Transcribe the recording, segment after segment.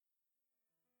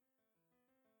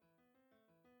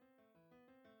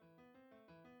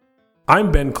I'm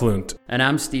Ben Klunt. And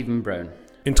I'm Stephen Brown.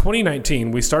 In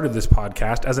 2019, we started this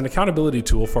podcast as an accountability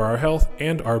tool for our health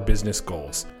and our business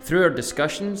goals. Through our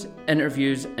discussions,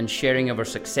 interviews, and sharing of our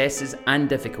successes and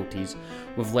difficulties,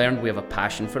 we've learned we have a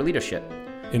passion for leadership.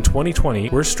 In 2020,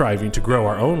 we're striving to grow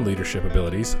our own leadership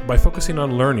abilities by focusing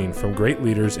on learning from great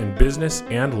leaders in business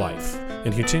and life,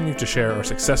 and continue to share our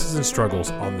successes and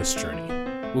struggles on this journey.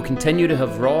 We'll continue to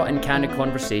have raw and candid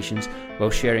conversations while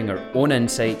sharing our own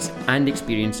insights and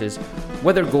experiences,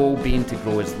 with our goal being to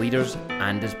grow as leaders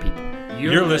and as people.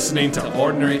 You're listening to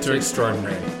Ordinary to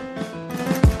Extraordinary.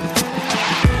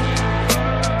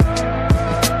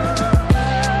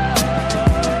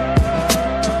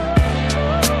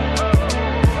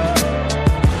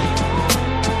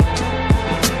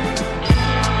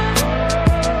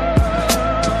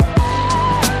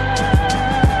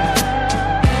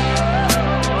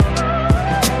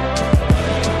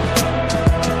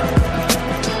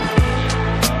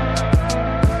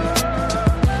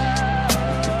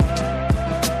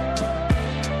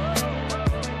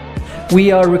 We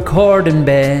are recording,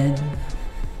 Ben.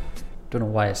 Don't know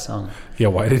why I sung. Yeah,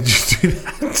 why did you do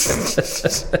that?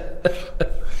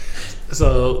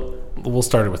 So, we'll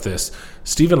start it with this.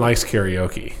 Stephen likes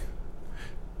karaoke.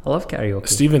 I love karaoke.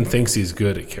 Stephen thinks he's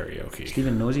good at karaoke.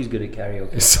 Stephen knows he's good at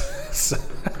karaoke.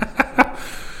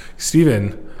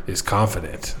 Stephen is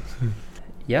confident.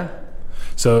 Yeah.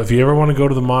 So if you ever want to go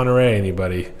to the Monterey,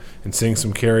 anybody, and sing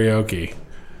some karaoke,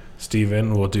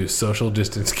 Stephen will do social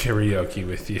distance karaoke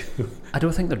with you. I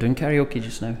don't think they're doing karaoke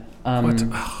just now. What?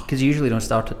 Because you usually don't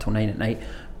start it till 9 at night.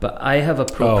 But I have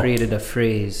appropriated a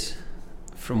phrase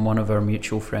from one of our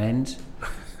mutual friends,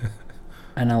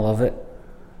 and I love it.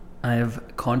 I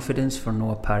have confidence for no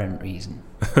apparent reason.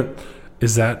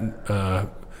 Is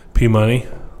that P Money?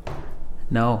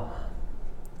 No.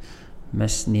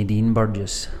 Miss Nadine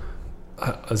Burgess.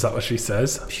 Is that what she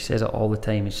says? She says it all the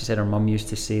time. She said her mum used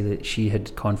to say that she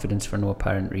had confidence for no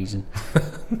apparent reason.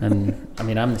 And I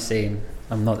mean, I'm the same.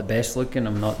 I'm not the best looking.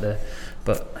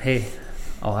 But hey,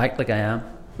 I'll act like I am.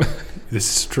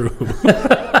 This is true.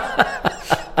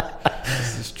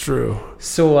 This is true.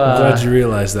 So I'm glad you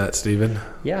realized that, Stephen.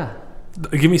 Yeah.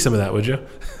 Give me some of that, would you?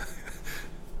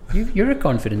 You're a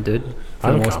confident dude for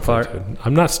I'm the most part. Dude.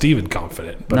 I'm not Stephen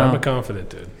confident, but No. I'm a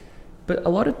confident dude.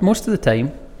 But most of the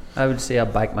time, I would say I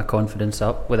back my confidence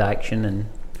up with action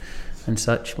and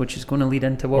such, which is going to lead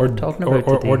into what we're talking about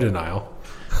today. Or denial.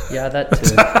 Yeah, that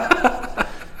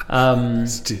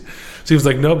too. Steve's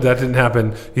like, nope, that didn't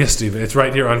happen. Yes, Stephen, it's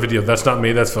right here on video. That's not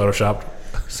me. That's Photoshopped.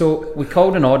 So we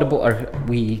called an audible, or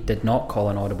we did not call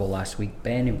an audible last week.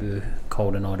 Benny Boo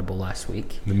called an audible last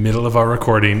week. In the middle of our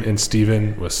recording, and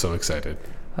Stephen was so excited.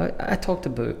 I talked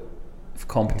about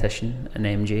competition and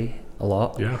MJ a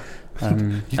lot. Yeah. I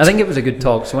think it was a good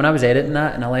talk. So when I was editing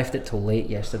that, and I left it till late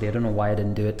yesterday, I don't know why I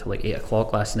didn't do it till like 8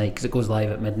 o'clock last night, because it goes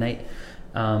live at midnight.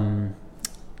 I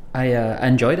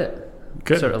enjoyed it.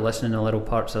 Good. Sort of listening to little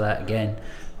parts of that again.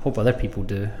 Hope other people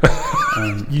do.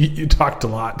 You talked a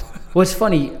lot. Well, it's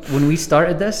funny, when we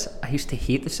started this, I used to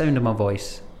hate the sound of my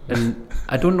voice, and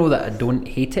I don't know that I don't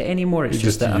hate it anymore. It's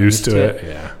just that I'm used to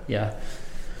it. Yeah.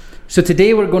 So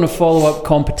today we're going to follow up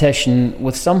competition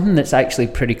with something that's actually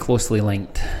pretty closely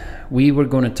linked. We were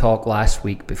going to talk last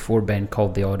week before Ben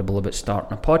called the audible about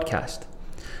starting a podcast.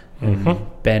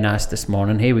 Ben asked this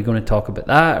morning, hey, we're going to talk about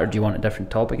that, or do you want a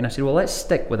different topic? And I said, well, let's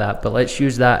stick with that, but let's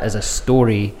use that as a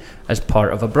story as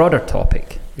part of a broader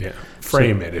topic. Yeah,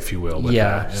 frame it, if you will. With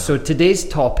yeah, that. So today's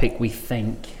topic, we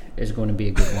think, is going to be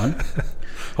a good one.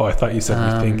 Oh, I thought you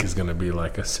said we think is going to be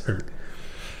like a cert.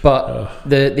 But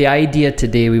the idea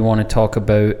today we want to talk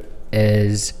about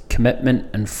is commitment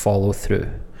and follow through.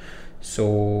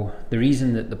 So the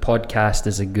reason that the podcast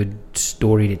is a good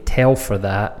story to tell for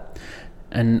that,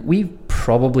 and we've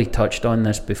probably touched on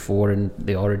this before in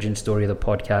the origin story of the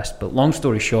podcast, but long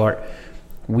story short,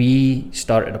 we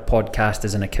started a podcast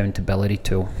as an accountability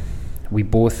tool. We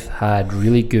both had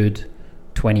really good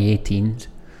 2018s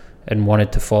and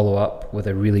wanted to follow up with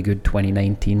a really good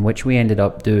 2019, which we ended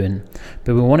up doing.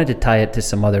 But we wanted to tie it to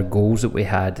some other goals that we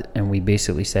had, and we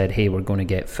basically said, hey, we're going to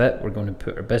get fit, we're going to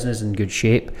put our business in good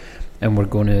shape, and we're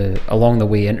going to, along the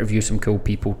way, interview some cool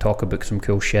people, talk about some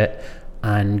cool shit,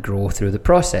 and grow through the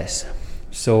process.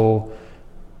 So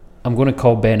I'm going to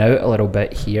call Ben out a little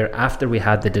bit here after we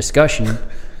had the discussion.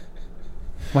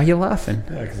 Why are you laughing?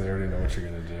 Yeah, because I already know what you're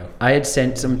going to do. I had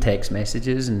sent some text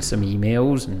messages and some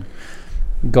emails and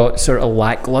got sort of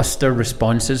lackluster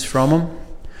responses from him.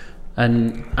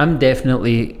 And I'm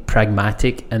definitely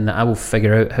pragmatic in that I will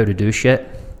figure out how to do shit.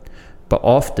 But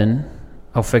often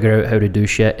I'll figure out how to do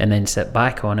shit and then sit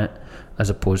back on it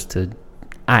as opposed to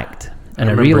act. And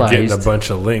I remember realized getting a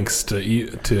bunch of links to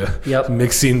Yep.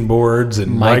 mixing boards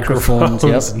and Microphones,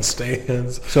 microphones and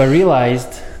stands. So I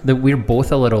realized that we're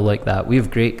both a little like that. We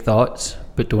have great thoughts,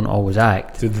 but don't always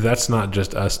act. Dude, that's not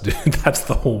just us, dude. That's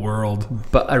the whole world.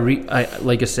 But I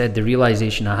like I said, the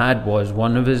realization I had was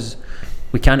one of us,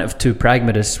 we can't have two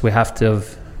pragmatists. We have to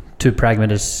have two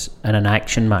pragmatists and an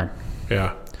action man.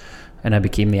 Yeah. And I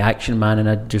became the action man, and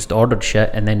I just ordered shit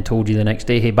and then told you the next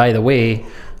day, hey, by the way,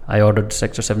 I ordered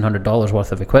 $600 or $700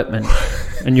 worth of equipment.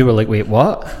 And you were like, wait,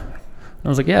 what? And I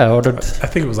was like, yeah, I ordered. I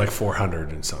think it was like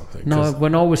 400 and something. No,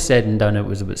 when all was said and done, it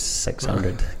was about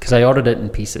 600 because I ordered it in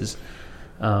pieces,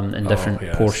 in different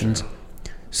portions.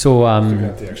 So we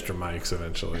got the extra mics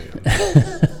eventually.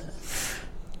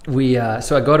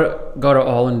 So I got it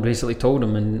all and basically told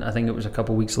him, and I think it was a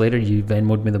couple of weeks later you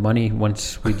Venmo'd me the money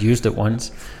once we'd used it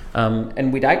once,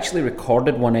 and we'd actually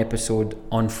recorded one episode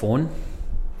on phone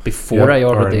before I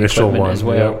ordered the equipment as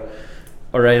well. Yep.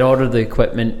 Or I ordered the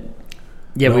equipment.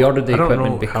 Yeah, we ordered the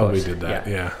equipment because how we did that.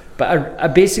 Yeah. But I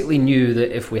basically knew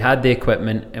that if we had the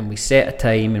equipment and we set a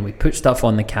time and we put stuff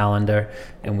on the calendar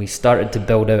and we started to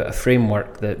build out a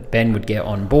framework, that Ben would get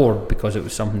on board because it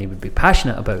was something he would be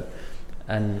passionate about.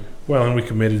 And we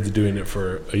committed to doing it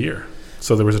for a year,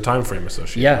 so there was a time frame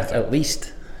associated with it. At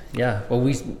least. Yeah.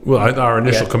 Our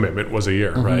initial commitment was a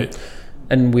year, mm-hmm. right?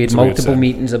 And we had multiple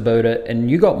meetings about it,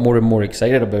 and you got more and more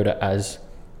excited about it as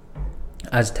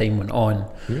time went on.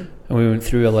 Mm-hmm. And we went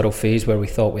through a little phase where we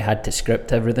thought we had to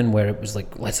script everything, where it was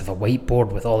like, let's have a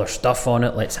whiteboard with all our stuff on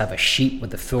it, let's have a sheet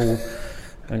with the full.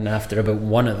 And after about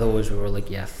one of those, we were like,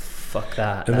 yeah, fuck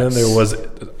that. And then there was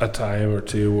a time or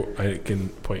two I can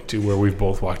point to where we've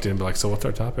both walked in and be like, so what's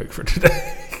our topic for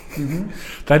today? Mm-hmm.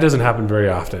 That doesn't happen very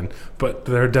often, but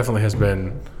there definitely has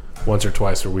been once or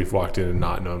twice where we've walked in and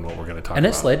not known what we're going to talk about. And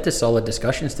it's led to solid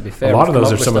discussions, to be fair. A lot of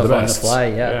those are some of the best. On the fly,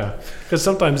 yeah. Because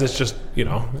sometimes it's just,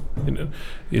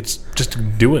 it's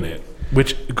just doing it,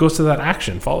 which goes to that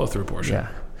action, follow-through portion. Yeah.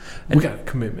 And we got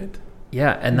commitment.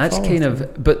 Yeah, and that's kind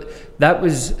of, but that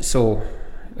was, so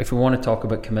if we want to talk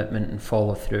about commitment and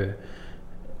follow-through,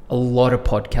 a lot of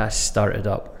podcasts started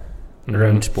up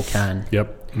around Spokane.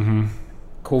 Yep. Mm-hmm.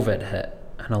 COVID hit,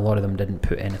 and a lot of them didn't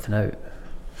put anything out.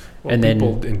 Well, and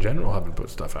people in general haven't put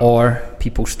stuff out. Or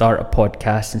people start a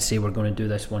podcast and say, we're going to do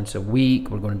this once a week,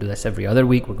 we're going to do this every other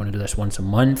week, we're going to do this once a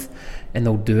month, and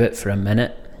they'll do it for a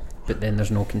minute, but then there's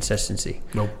no consistency.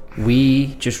 Nope.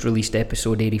 We just released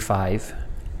episode 85,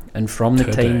 and from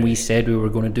the time we said we were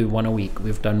going to do one a week,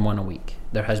 we've done one a week.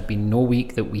 There has been no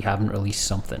week that we haven't released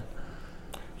something.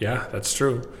 Yeah, that's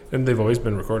true. And they've always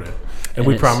been recorded. And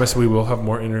we promise we will have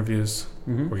more interviews.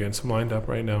 Mm-hmm. We're getting some lined up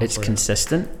right now. It's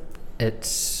consistent.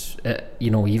 It's,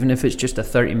 even if it's just a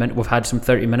 30-minute, we've had some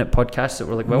 30-minute podcasts that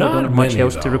were like, well, we don't have much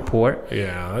else to report.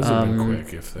 Yeah, those have been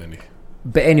quick, if any.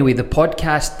 But anyway, the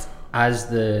podcast as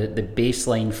the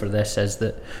baseline for this is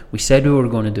that we said we were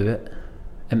going to do it.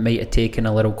 It might have taken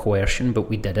a little coercion, but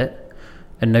we did it.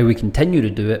 And now we continue to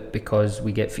do it because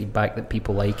we get feedback that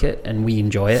people like it and we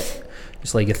enjoy it.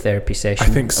 It's like a therapy session. I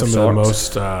think some of the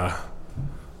most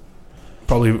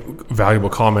probably valuable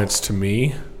comments to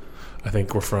me, I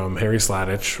think, were from Harry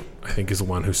Sladich, I think is the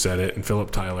one who said it, and Philip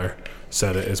Tyler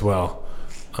said it as well.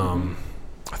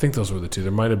 I think those were the two.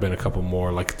 There might have been a couple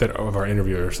more like that of our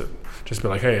interviewers that just be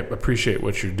like, hey, I appreciate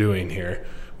what you're doing here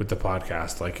with the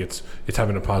podcast. Like it's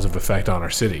having a positive effect on our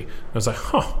city. And I was like,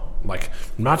 like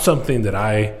not something that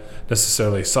I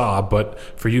necessarily saw, but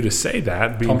for you to say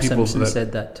that, being Tom people Simpson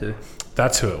said that too.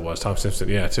 That's who it was, Tom Simpson,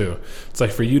 yeah, too. It's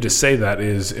like for you to say that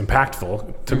is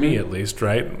impactful, to me at least,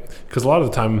 right? Because a lot of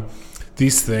the time,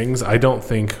 these things, I don't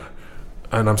think,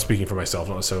 and I'm speaking for myself,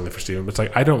 not necessarily for Steven, but it's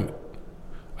like I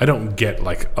don't get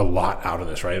like a lot out of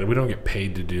this, right? We don't get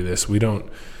paid to do this. We don't,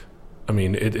 I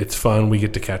mean, it's fun. We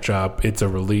get to catch up. It's a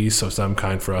release of some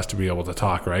kind for us to be able to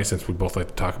talk, right? Since we both like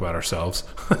to talk about ourselves.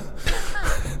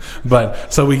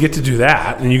 But, so we get to do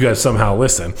that, and you guys somehow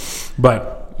listen.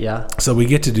 But, yeah. So we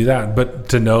get to do that, but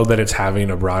to know that it's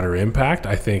having a broader impact,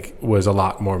 I think was a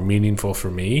lot more meaningful for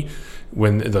me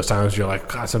when those times you're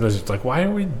like, God, sometimes it's like, why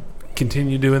are we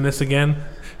continue doing this again?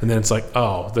 And then it's like,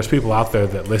 oh, there's people out there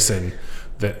that listen,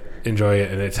 that enjoy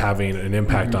it, and it's having an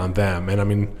impact on them. And I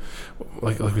mean,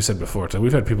 like we said before, so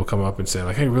we've had people come up and say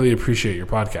like, hey, really appreciate your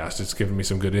podcast. It's given me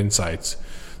some good insights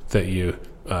that you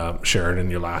shared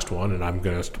in your last one, and I'm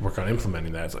going to work on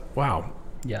implementing that. It's like, wow,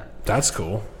 yeah, that's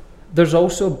cool. There's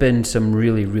also been some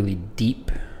really, really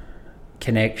deep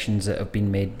connections that have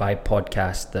been made by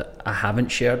podcasts that I haven't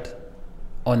shared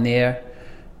on the air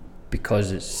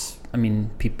because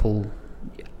people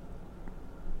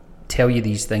tell you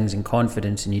these things in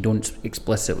confidence and you don't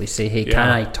explicitly say, hey, can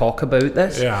I talk about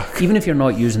this? Yeah. Even if you're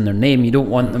not using their name, you don't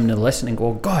want them to listen and go,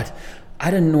 oh, God,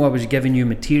 I didn't know I was giving you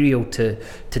material to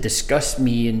discuss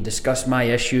me and discuss my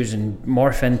issues and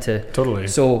morph into. Totally.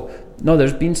 So, no,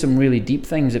 there's been some really deep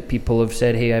things that people have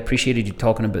said, hey, I appreciated you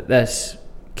talking about this.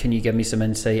 Can you give me some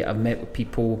insight? I've met with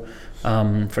people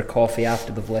for coffee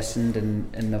after they've listened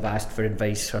and they've asked for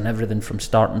advice on everything from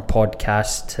starting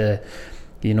podcasts to,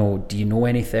 you know, do you know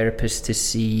any therapists to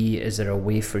see? Is there a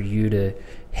way for you to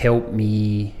help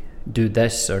me do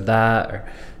this or that?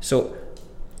 So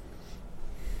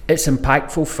it's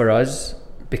impactful for us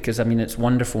because, I mean, it's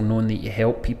wonderful knowing that you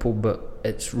help people, but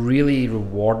it's really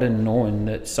rewarding knowing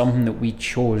that something that we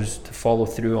chose to follow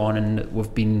through on and that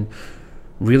we've been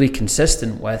really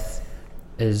consistent with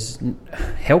is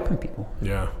helping people.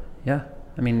 Yeah.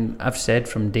 I mean, I've said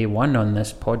from day one on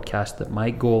this podcast that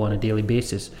my goal on a daily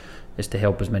basis is to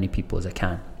help as many people as I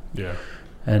can. Yeah.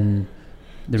 And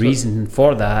the reason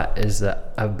for that is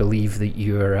that I believe that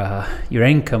your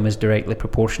income is directly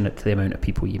proportionate to the amount of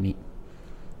people you meet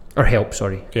or help.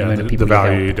 Sorry. Yeah. The amount of people the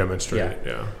value you you demonstrate.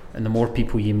 Yeah. And the more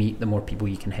people you meet, the more people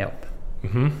you can help.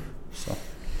 Mm-hmm. So.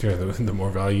 Yeah, the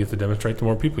more value you have to demonstrate, the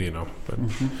more people you know. But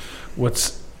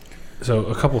so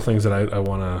a couple things that I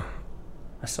want to...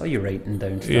 I saw you writing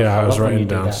down stuff. Yeah, I was writing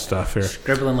down stuff here.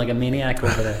 Scribbling like a maniac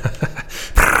over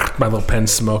there. My little pen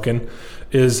smoking.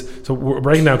 So we're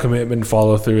breaking down commitment and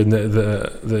follow through, and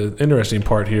the interesting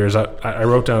part here is I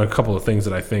wrote down a couple of things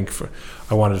that I think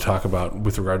I wanted to talk about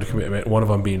with regard to commitment. One of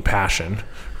them being passion,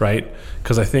 right?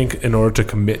 Because I think in order to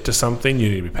commit to something, you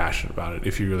need to be passionate about it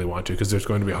if you really want to, because there's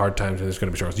going to be hard times and there's going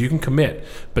to be struggles. You can commit,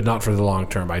 but not for the long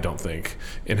term, I don't think,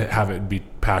 and have it be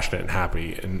passionate and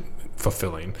happy and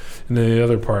fulfilling. And then the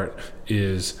other part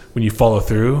is when you follow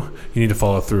through, you need to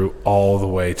follow through all the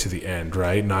way to the end,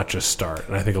 right? Not just start.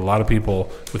 And I think a lot of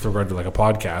people, with regard to like a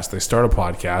podcast, they start a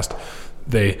podcast,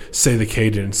 they say the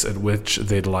cadence at which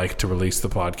they'd like to release the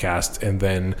podcast, and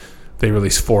then they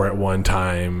release 4 at one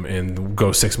time and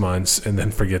go 6 months and then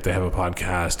forget they have a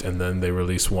podcast, and then they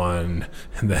release 1,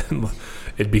 and then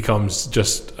it becomes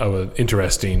just an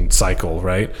interesting cycle,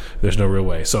 right? There's no real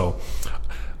way. So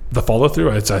the follow through,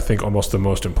 it's I think almost the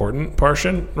most important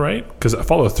portion, right? Because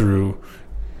follow through,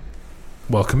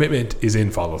 well, commitment is in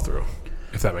follow through,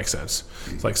 if that makes sense.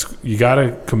 It's like you got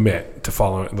to commit to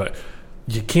following. Like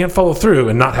you can't follow through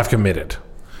and not have committed.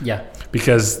 Yeah.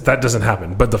 Because that doesn't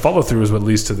happen. But the follow through is what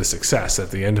leads to the success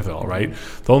at the end of it all, right?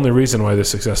 The only reason why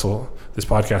this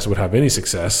podcast would have any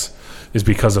success is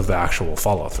because of the actual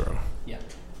follow through. Yeah.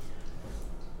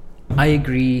 I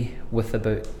agree with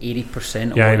about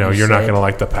 80% of Yeah, what I know. you You're not said going to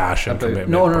like the passion about,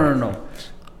 commitment. No.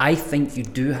 I think you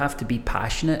do have to be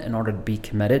passionate in order to be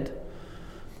committed.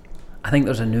 I think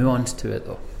there's a nuance to it,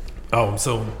 though. Oh,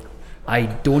 so... I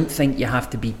don't think you have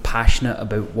to be passionate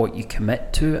about what you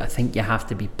commit to. I think you have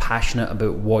to be passionate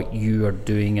about what you are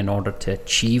doing in order to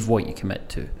achieve what you commit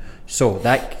to. So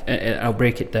that, I'll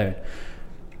break it down.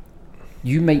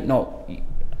 You might not...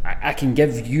 I can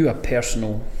give you a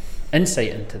personal insight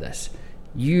into this.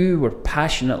 You were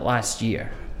passionate last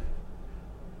year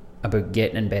about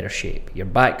getting in better shape. Your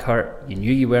back hurt, you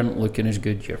knew you weren't looking as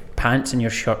good, your pants and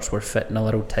your shirts were fitting a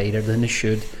little tighter than they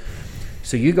should.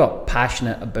 So you got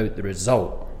passionate about the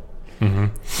result. Mm-hmm.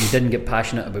 You didn't get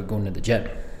passionate about going to the gym.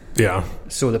 Yeah.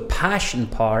 So the passion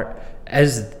part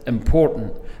is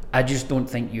important. I just don't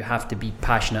think you have to be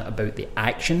passionate about the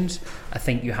actions. I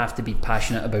think you have to be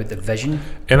passionate about the vision.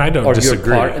 And I don't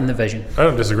disagree. Or your part in the vision. I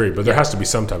don't disagree, but there has to be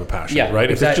some type of passion,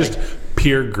 right? Exactly. If it's just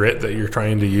pure grit that you're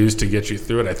trying to use to get you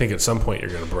through it, I think at some point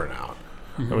you're going to burn out.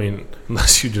 Mm-hmm. I mean,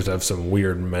 unless you just have some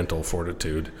weird mental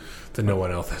fortitude that no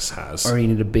one else has. Or you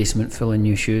need a basement full of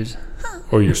new shoes.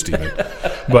 Or you're Steven.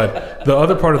 But the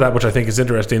other part of that, which I think is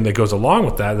interesting, that goes along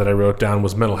with that I wrote down,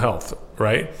 was mental health,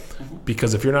 right? Mm-hmm.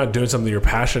 Because if you're not doing something you're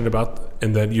passionate about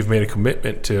and that you've made a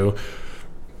commitment to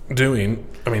doing,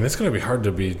 I mean, it's going to be hard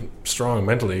to be strong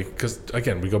mentally because,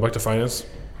 again, we go back to finance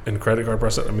and credit card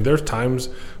process. I mean, there's times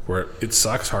where it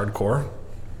sucks hardcore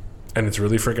and it's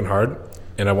really freaking hard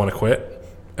and I want to quit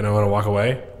and I want to walk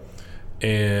away.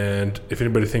 And if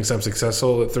anybody thinks I'm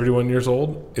successful at 31 years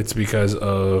old, it's because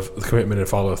of the commitment and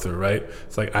follow through, right?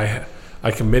 It's like I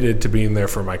committed to being there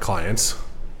for my clients.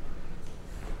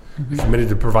 Mm-hmm. I committed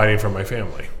to providing for my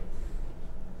family.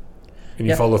 And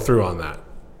you follow through on that.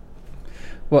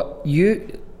 Well,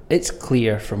 it's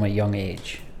clear from a young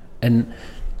age. And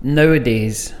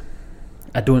nowadays,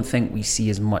 I don't think we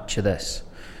see as much of this.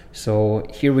 So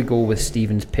here we go with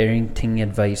Steven's Parenting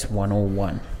Advice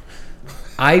 101.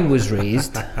 I was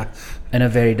raised in a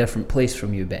very different place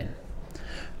from you, Ben.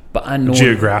 But I know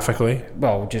geographically.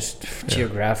 Well, just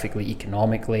geographically,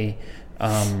 economically,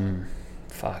 I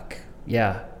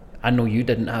know you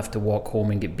didn't have to walk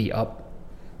home and get beat up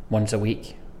once a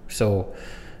week. So,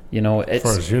 it's... As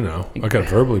far as you know, I got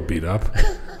verbally beat up.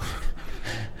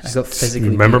 I got physically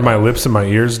Remember beat my up. lips and my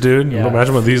ears, dude? Yeah.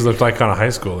 Imagine what these looked like on a high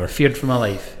schooler. Feared for my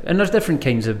life. And there's different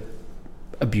kinds of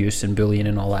abuse and bullying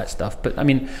and all that stuff. But, I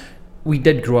mean, we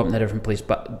did grow up in a different place.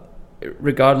 But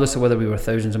regardless of whether we were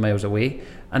thousands of miles away,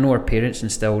 I know our parents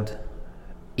instilled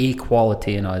a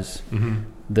quality in us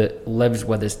that lives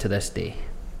with us to this day.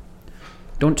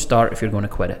 Don't start if you're going to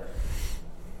quit it.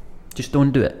 Just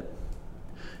don't do it.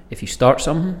 If you start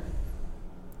something,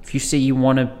 if you say you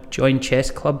want to join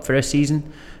chess club for a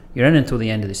season, you're in until the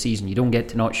end of the season. You don't get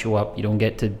to not show up. You don't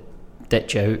get to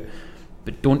ditch out.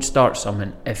 But don't start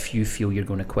something if you feel you're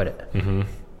going to quit it.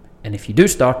 And if you do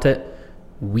start it,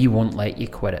 we won't let you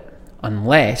quit it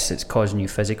unless it's causing you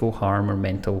physical harm or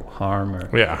mental harm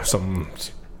or something.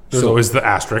 There's always the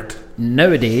asterisk.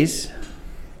 Nowadays,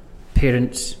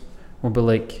 parents will be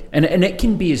like, and it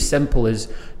can be as simple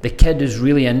as the kid is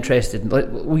really interested.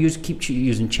 We'll keep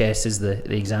using chess as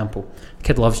the example. The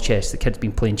kid loves chess. The kid's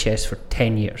been playing chess for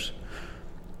 10 years.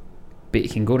 But he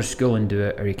can go to school and do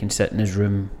it, or he can sit in his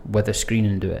room with a screen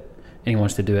and do it. And he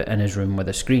wants to do it in his room with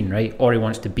a screen, right? Or he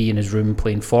wants to be in his room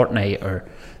playing Fortnite or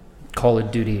Call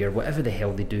of Duty or whatever the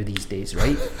hell they do these days,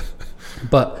 right?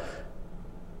 But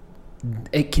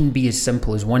it can be as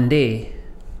simple as one day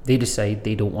they decide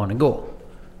they don't want to go.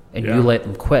 And you let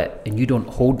them quit, and you don't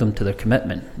hold them to their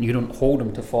commitment. You don't hold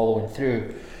them to following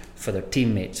through for their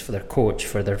teammates, for their coach,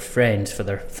 for their friends, for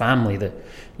their family. That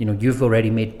you've already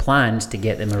made plans to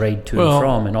get them a ride to and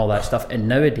from and all that stuff. And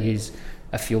nowadays,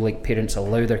 I feel like parents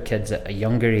allow their kids at a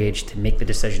younger age to make the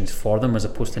decisions for them, as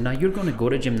opposed to, now you're going to go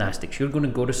to gymnastics, you're going to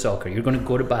go to soccer, you're going to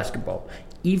go to basketball,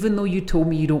 even though you told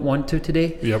me you don't want to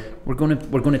today. We're going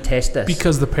to test this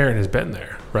because the parent has been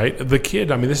there, right? The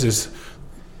kid. I mean, this is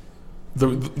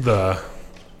the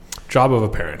job of a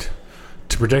parent,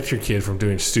 to protect your kid from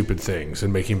doing stupid things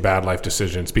and making bad life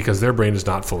decisions, because their brain is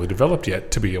not fully developed yet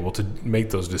to be able to make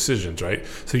those decisions, right?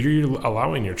 So you're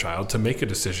allowing your child to make a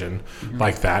decision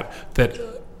like that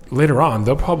later on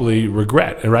they'll probably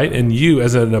regret, right? And you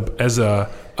as a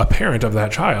parent of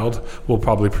that child will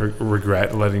probably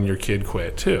regret letting your kid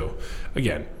quit too.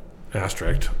 Again,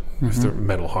 asterisk, if they're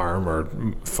mental harm or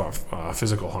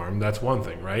physical harm, that's one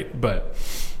thing, right? But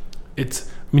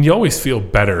you always feel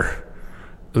better,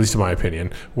 at least in my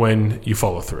opinion, when you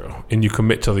follow through and you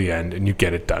commit till the end and you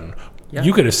get it done.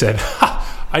 You could have said,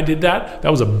 I did that. That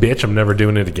was a bitch. I'm never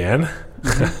doing it again.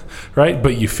 Right?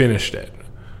 But you finished it.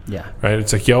 Yeah. Right?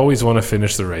 It's like you always want to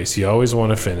finish the race. You always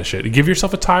want to finish it. Give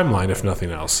yourself a timeline, if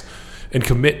nothing else. And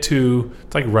commit to,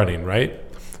 it's like running, right?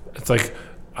 It's like,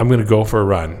 I'm going to go for a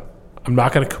run. I'm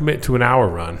not going to commit to an hour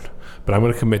run, but I'm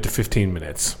going to commit to 15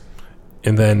 minutes.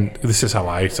 And then this is how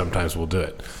I sometimes will do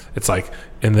it. It's like,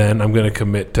 and then I'm going to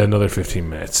commit to another 15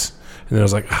 minutes. And then I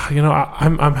was like,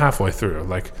 I'm halfway through.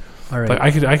 Like, all right. Like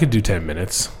I could do 10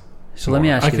 minutes. So let me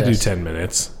ask you this. I could do 10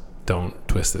 minutes. Don't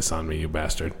twist this on me, you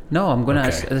bastard. No, I'm going to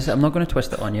ask. I'm not going to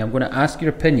twist it on you. I'm going to ask your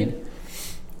opinion,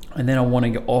 and then I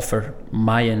want to offer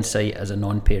my insight as a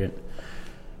non-parent.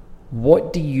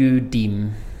 What do you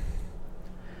deem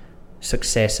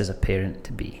success as a parent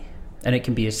to be? And it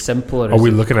can be as simple or as complicated. Are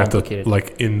we looking at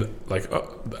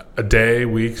a day,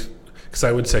 weeks? Because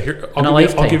I would say here,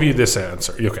 I'll give you this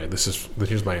answer. Okay,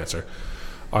 here's my answer.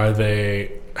 Are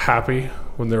they happy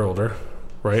when they're older?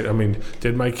 Right? I mean,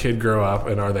 did my kid grow up,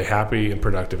 and are they happy and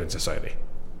productive in society?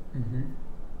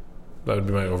 That would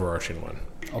be my overarching one.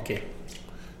 Okay.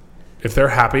 If they're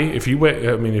happy, if you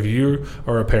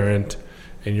are a parent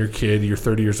and your kid, you're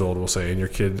 30 years old, we'll say, and your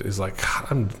kid is like,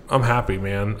 I'm happy,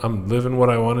 man. I'm living what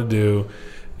I want to do,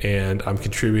 and I'm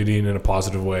contributing in a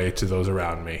positive way to those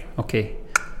around me. Okay.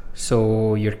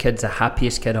 So your kid's the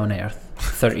happiest kid on earth,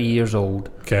 30 years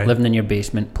old, living in your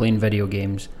basement, playing video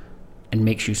games, and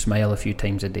makes you smile a few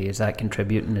times a day. Is that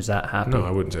contributing? Is that happy? No,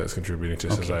 I wouldn't say that's contributing to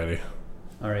society.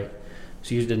 All right.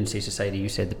 So you didn't say society, you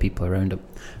said the people around him.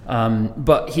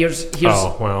 But here's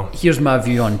my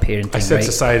view on parenting. I said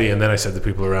society, and then I said the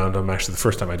people around him. Actually, the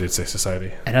first time I did say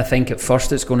society. And I think at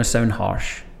first it's going to sound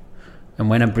harsh. And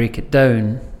when I break it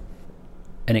down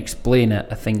and explain it,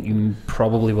 I think you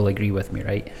probably will agree with me,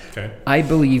 right? Okay. I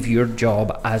believe your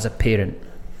job as a parent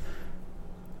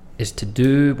is to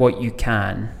do what you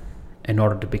can in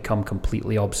order to become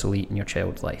completely obsolete in your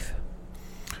child's life.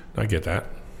 I get that.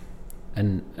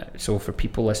 And so for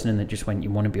people listening that just you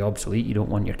want to be obsolete, you don't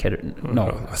want your kid...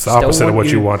 No. It's the opposite of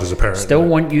what you want as a parent. Still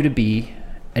want you to be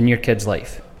in your kid's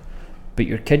life. But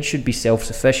your kid should be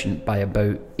self-sufficient by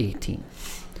about 18.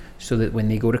 so that when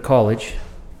they go to college,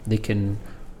 they can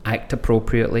act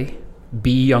appropriately,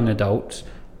 be young adults,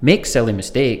 make silly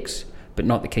mistakes, but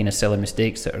not the kind of silly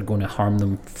mistakes that are going to harm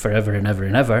them forever and ever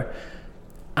and ever,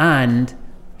 and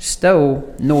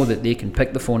still know that they can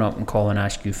pick the phone up and call and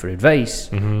ask you for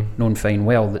advice, knowing fine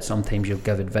well that sometimes you'll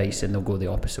give advice and they'll go the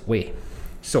opposite way.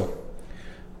 So,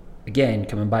 again,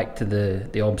 coming back to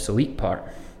the obsolete part,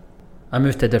 I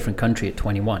moved to a different country at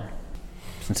 21.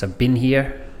 Since I've been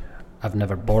here, I've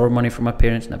never borrowed money from my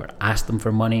parents, never asked them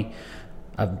for money.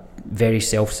 I'm very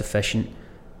self-sufficient.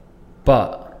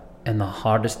 But in the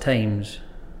hardest times,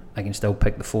 I can still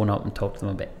pick the phone up and talk to them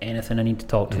about anything I need to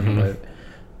talk to them about.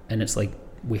 And it's like,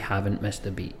 we haven't missed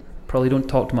a beat. Probably don't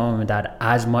talk to my mum and dad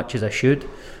as much as I should,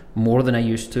 more than I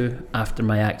used to. After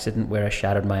my accident where I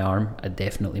shattered my arm, I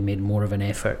definitely made more of an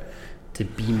effort to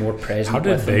be more present. How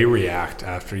did they react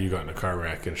after you got in a car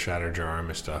wreck and shattered your arm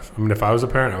and stuff? I mean, if I was a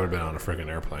parent, I would have been on a freaking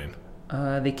airplane.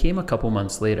 They came a couple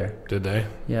months later. Did they?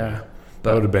 Yeah.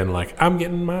 That would have been like, I'm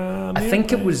getting my... I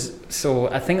think it was... So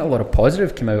I think a lot of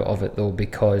positive came out of it, though,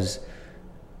 because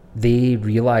they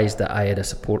realised that I had a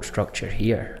support structure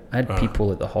here. I had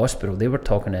people at the hospital. They were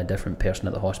talking to a different person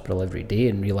at the hospital every day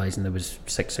and realising there was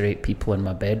 6 or 8 people in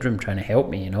my bedroom trying to help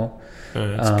me, you know.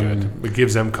 That's good. It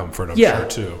gives them comfort, I'm sure,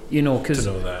 too. You know, because...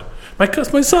 To know that.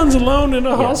 Because my son's alone in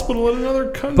a hospital in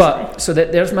another country. But, so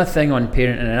there's my thing on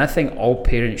parenting, and I think all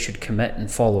parents should commit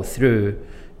and follow through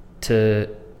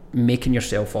to making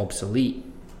yourself obsolete.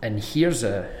 And here's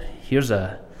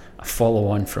a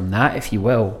follow-on from that, if you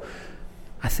will.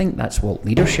 I think that's what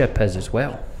leadership is as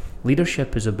well.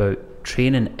 Leadership is about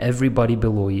training everybody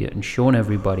below you and showing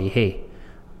everybody, hey,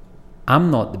 I'm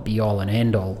not the be-all and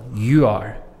end-all. You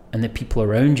are, and the people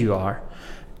around you are.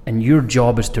 And your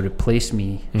job is to replace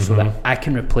me so that I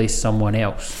can replace someone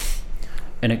else.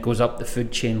 And it goes up the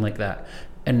food chain like that.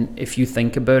 And if you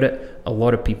think about it, a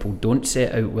lot of people don't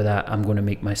set out with that I'm going to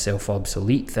make myself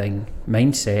obsolete thing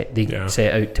mindset. They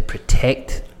set out to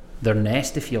protect their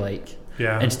nest, if you like.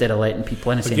 Instead of letting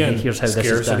people in and saying, hey, here's how this is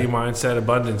done. Scarcity mindset,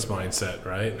 abundance mindset,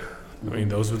 right? I mean,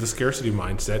 those with the scarcity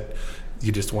mindset,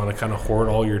 you just want to kind of hoard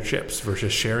all your chips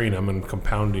versus sharing them and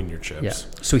compounding your chips.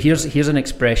 Yeah. So here's an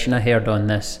expression I heard on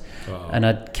this, and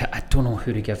I don't know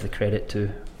who to give the credit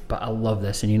to, but I love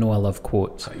this, and you know I love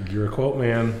quotes. You're a quote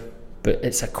man. But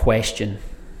it's a question,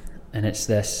 and it's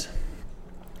this.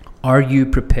 Are you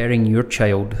preparing your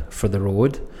child for the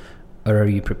road, or are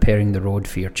you preparing the road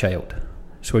for your child?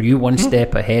 So are you one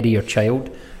step ahead of your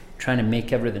child, trying to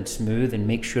make everything smooth and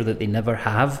make sure that they never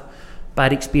have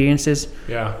bad experiences?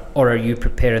 Yeah. Or are you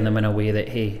preparing them in a way that,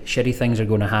 hey, shitty things are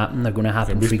going to happen, they're going to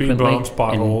happen frequently. Speed bumps,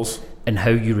 potholes. And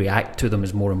how you react to them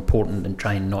is more important than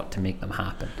trying not to make them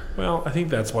happen. Well, I think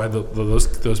that's why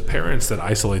those parents that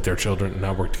isolate their children,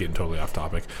 now we're getting totally off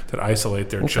topic, that isolate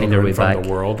their children from the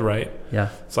world, right? Yeah.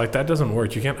 It's like, that doesn't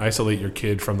work. You can't isolate your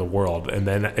kid from the world and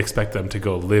then expect them to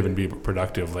go live and be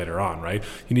productive later on, right?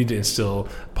 You need to instill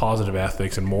positive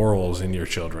ethics and morals in your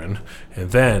children and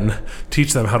then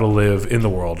teach them how to live in the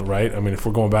world, right? I mean, if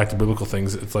we're going back to biblical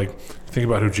things, it's like, think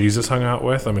about who Jesus hung out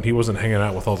with. I mean, he wasn't hanging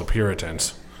out with all the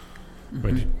Puritans. I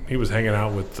mean, he was hanging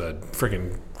out with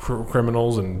freaking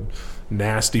criminals and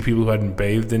nasty people who hadn't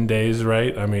bathed in days,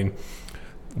 right? I mean,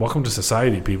 welcome to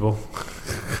society, people.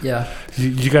 Yeah.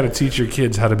 You got to teach your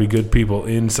kids how to be good people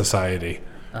in society.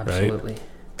 Absolutely.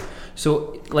 Right?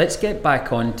 So let's get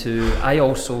back on to, I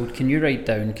also, can you write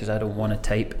down, because I don't want to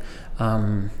type,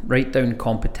 write down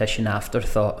competition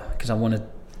afterthought, because I want to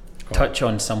touch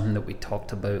on something that we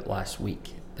talked about last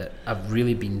week that I've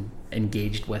really been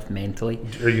engaged with mentally.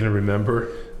 Are you gonna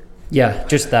remember? Yeah,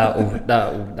 just that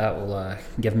will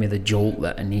give me the jolt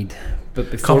that I need.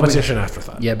 But before competition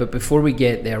afterthought. Yeah, but before we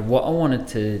get there, what I wanted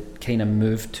to kind of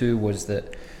move to was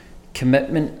that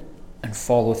commitment and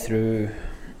follow through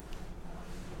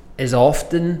is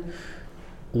often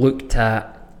looked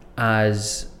at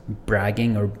as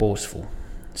bragging or boastful,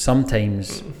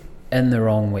 sometimes in the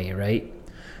wrong way, right?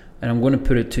 And I'm going to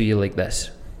put it to you like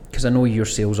this, because I know your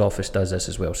sales office does this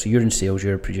as well. So you're in sales,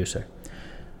 you're a producer.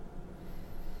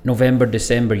 November,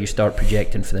 December, you start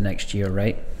projecting for the next year,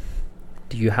 right?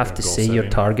 Do you have to say your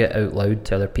target out loud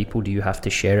to other people? Do you have to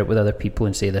share it with other people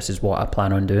and say, this is what I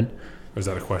plan on doing? Is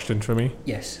that a question for me?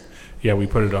 Yes. Yeah, we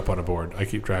put it up on a board. I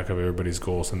keep track of everybody's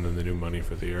goals and then the new money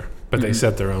for the year. But they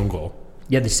set their own goal.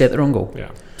 Yeah, they set their own goal.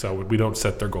 Yeah, so we don't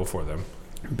set their goal for them.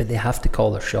 But they have to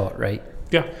call their shot, right?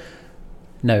 Yeah.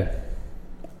 Now,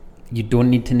 you don't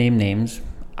need to name names.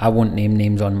 I won't name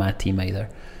names on my team either.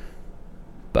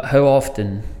 But how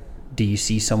often do you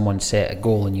see someone set a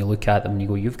goal and you look at them and you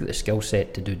go, you've got the skill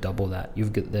set to do double that.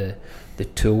 You've got the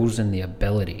tools and the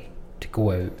ability to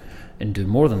go out and do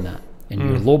more than that. and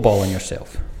you're lowballing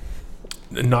yourself.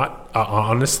 Not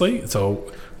honestly.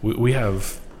 So we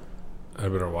have. I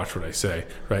better watch what I say.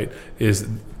 Right? Is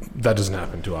that doesn't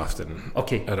happen too often.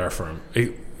 Okay. At our firm,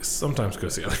 it sometimes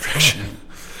goes the other direction.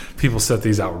 People set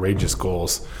these outrageous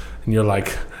goals, and you're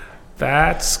like,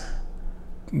 "That's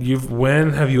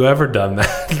when have you ever done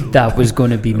that?" That was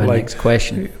going to be my next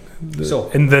question.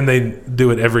 And then they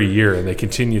do it every year, and they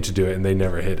continue to do it, and they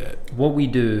never hit it. What we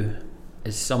do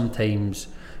is sometimes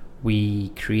we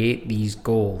create these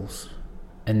goals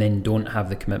and then don't have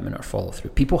the commitment or follow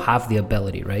through. People have the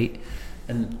ability, right?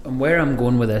 And where I'm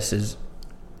going with this is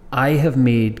I have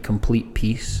made complete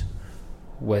peace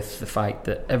with the fact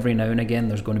that every now and again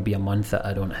there's going to be a month that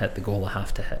I don't hit the goal I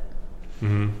have to hit.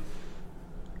 Mm-hmm.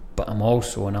 But I'm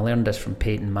also, and I learned this from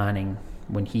Peyton Manning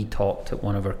when he talked at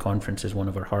one of our conferences, one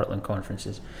of our Heartland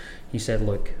conferences. He said,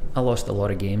 look, I lost a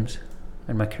lot of games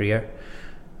in my career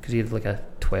because he had like a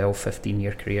 12,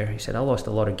 15-year career. He said, I lost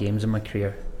a lot of games in my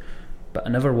career, but I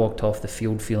never walked off the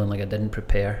field feeling like I didn't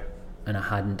prepare and I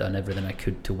hadn't done everything I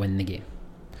could to win the game.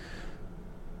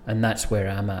 And that's where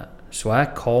I'm at. So I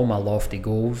call my lofty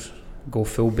goals, go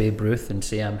full Babe Ruth and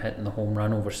say I'm hitting the home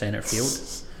run over centre field.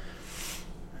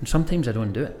 And sometimes I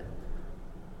don't do it.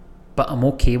 But I'm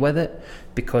okay with it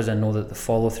because I know that the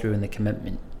follow through and the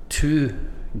commitment to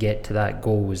get to that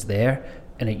goal was there,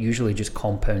 and it usually just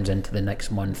compounds into the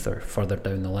next month or further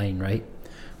down the line, right?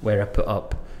 Where I put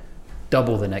up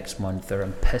double the next month, or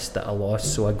I'm pissed that I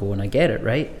lost, so I go and I get it,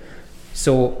 right?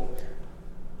 So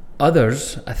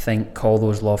others, I think, call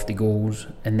those lofty goals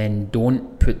and then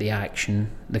don't put the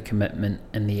action, the commitment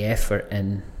and the effort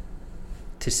in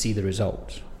to see the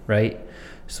results, right?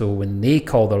 So when they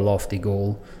call their lofty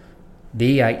goal,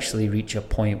 they actually reach a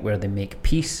point where they make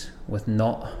peace with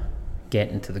not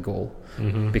getting to the goal,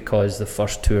 because the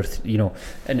first two or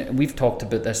and we've talked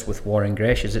about this with Warren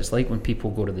Gresh's. It's like when people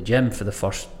go to the gym for the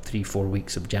first 3-4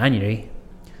 weeks of January,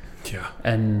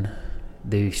 and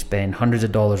they spend hundreds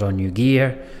of dollars on new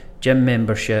gear, gym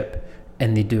membership,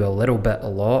 and they do a little bit a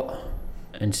lot,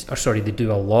 they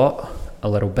do a lot a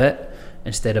little bit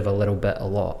instead of a little bit a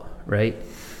lot, right?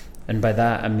 And by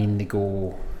that I mean they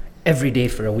go every day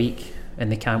for a week and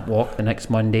they can't walk the next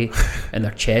Monday and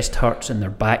their chest hurts and their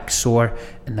back's sore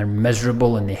and they're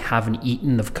miserable and they haven't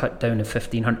eaten, they've cut down to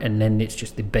 1,500, and then it's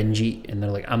just they binge eat and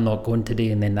they're like, I'm not going today,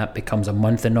 and then that becomes a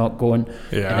month of not going,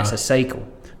 and it's a cycle.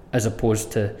 As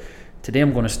opposed to today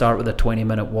I'm going to start with a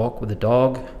 20-minute walk with the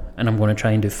dog and I'm going to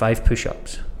try and do 5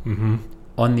 push-ups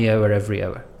on the hour every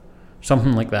hour,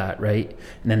 something like that, right?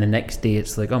 And then the next day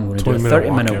it's like, I'm going to do a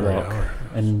 30-minute walk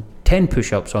and 10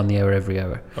 push-ups on the hour every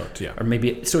hour. Or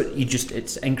maybe, so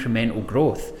it's incremental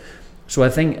growth. So I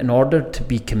think in order to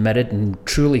be committed and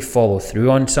truly follow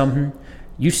through on something,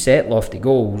 you set lofty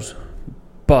goals,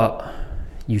 but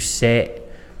you set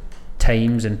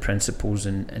times and principles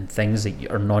and things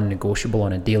that are non-negotiable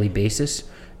on a daily basis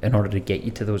in order to get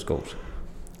you to those goals.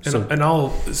 And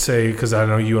I'll say, because I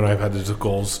know you and I have had this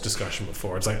goals discussion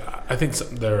before, it's like, I think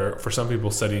for some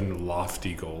people setting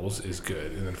lofty goals is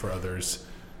good, and then for others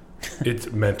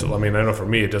it's mental. I mean, I know for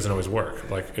me it doesn't always work.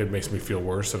 Like, it makes me feel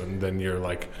worse, and then you're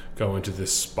like go into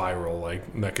this spiral,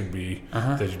 like that could be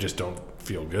that you just don't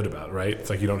feel good about, right?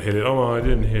 It's like you don't hit it. Oh, I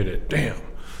didn't hit it, damn.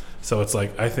 So it's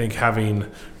like, I think having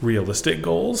realistic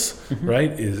goals,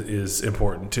 right, is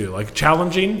important too. Like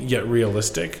challenging yet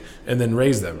realistic, and then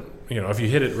raise them. If you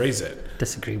hit it, raise it.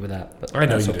 Disagree with that, but I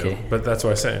know you do. But that's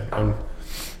what I say.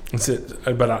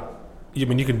 You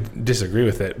can disagree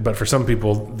with it, but for some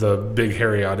people, the big,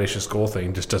 hairy, audacious goal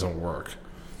thing just doesn't work.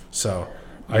 So,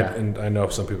 I know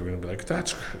some people are going to be like,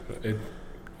 "That's it."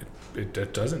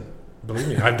 It doesn't. Believe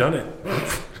me, I've done it.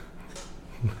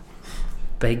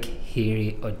 Big,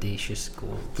 hairy, audacious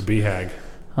goals. The BHAG.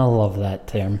 I love that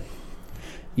term.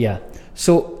 Yeah.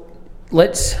 So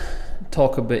let's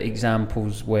talk about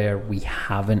examples where we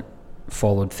haven't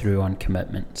followed through on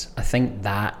commitments. I think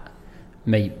that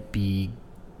might be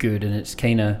good, and it's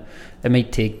it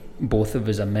might take both of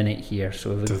us a minute here,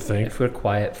 so if we're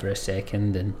quiet for a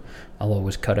second, and I'll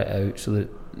always cut it out so that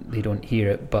they don't hear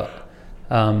it, but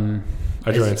I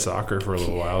joined soccer for a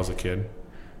little while as a kid,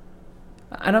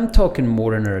 and I'm talking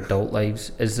more in our adult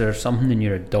lives. Is there something in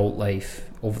your adult life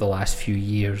over the last few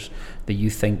years that you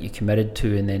think you committed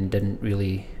to and then didn't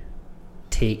really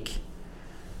take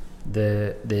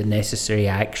the necessary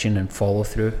action and follow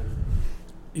through?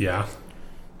 Yeah,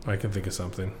 I can think of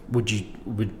something.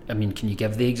 Can you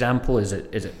give the example? Is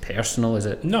it personal? Is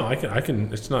it? No, I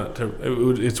can. It's not.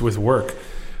 It's with work.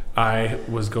 I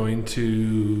was going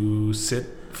to sit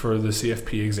for the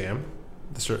CFP exam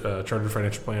the Chartered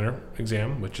Financial Planner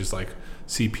exam, which is like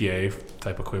CPA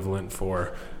type equivalent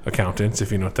for accountants,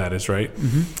 if you know what that is, right?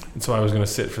 Mm-hmm. And so I was going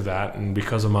to sit for that, and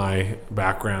because of my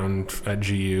background at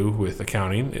GU with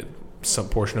accounting, some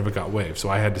portion of it got waived. So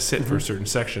I had to sit for certain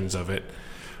sections of it,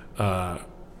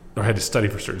 or had to study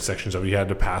for certain sections of it. You had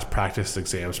to pass practice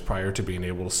exams prior to being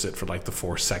able to sit for like the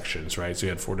 4 sections, right? So you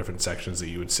had 4 different sections that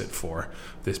you would sit for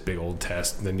this big old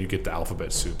test, and then you get the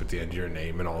alphabet soup at the end of your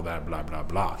name and all that, blah, blah,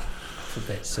 blah.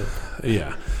 Alphabet soup.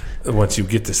 Yeah, once you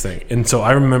get this thing. And so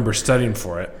I remember studying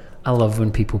for it. I love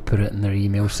when people put it in their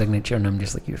email signature, and I'm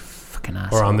just like, you're fucking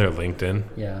asshole. Or on their LinkedIn.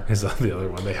 Yeah. Is the other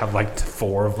one. They have like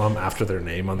 4 of them after their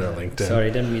name on their LinkedIn.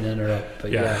 Sorry, didn't mean to interrupt,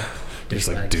 but yeah. Just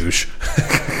like douche.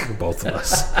 Both of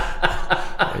us.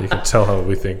 You can tell how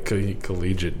we think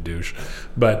collegiate douche.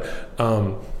 But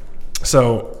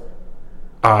so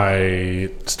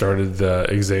I started the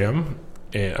exam,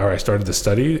 or I started the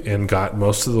study and got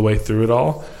most of the way through it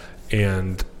all.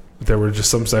 And there were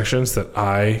just some sections that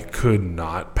I could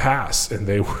not pass. And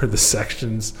they were the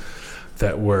sections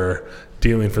that were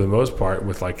dealing for the most part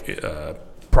with like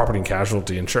property and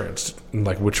casualty insurance, and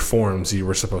like which forms you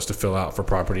were supposed to fill out for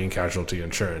property and casualty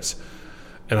insurance.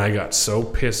 And I got so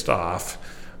pissed off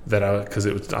that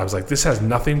I was like, this has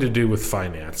nothing to do with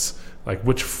finance. Like,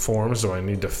 which forms do I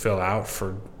need to fill out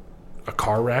for a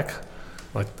car wreck?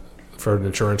 Like for an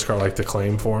insurance car, like the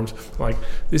claim forms. Like,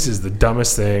 this is the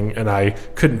dumbest thing, and I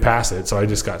couldn't pass it. So I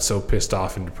just got so pissed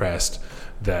off and depressed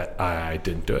that I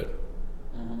didn't do it.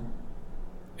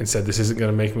 And said, this isn't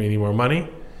going to make me any more money.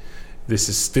 This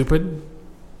is stupid.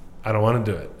 I don't want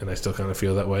to do it. And I still kind of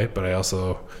feel that way, but I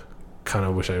also kind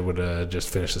of wish I would just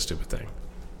finish the stupid thing.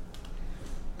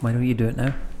 Why don't you do it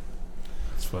now?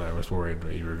 That's what I was worried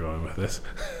that you were going with this.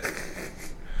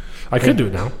 I could do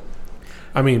it now.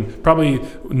 I mean, probably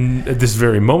at this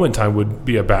very moment in time would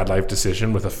be a bad life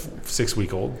decision with a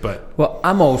 6-week-old, but... Well,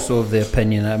 I'm also of the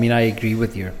opinion, I mean, I agree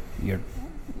with your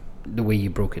the way you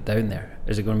broke it down there.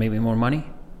 Is it going to make me more money?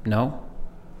 No.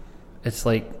 It's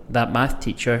like that math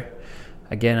teacher,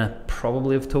 again, I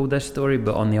probably have told this story,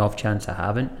 but on the off chance I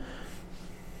haven't,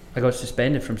 I got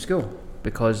suspended from school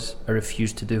because I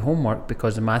refused to do homework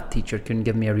because the math teacher couldn't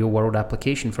give me a real world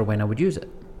application for when I would use it.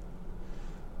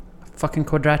 Fucking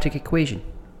quadratic equation.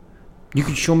 You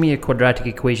could show me a quadratic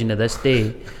equation to this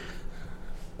day.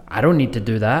 I don't need to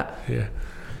do that. Yeah.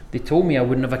 They told me I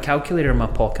wouldn't have a calculator in my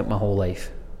pocket my whole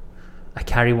life. I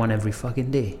carry one every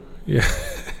fucking day. Yeah.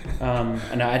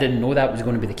 And I didn't know that was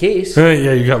going to be the case.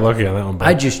 Yeah, you got lucky on that one. Buddy.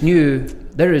 I just knew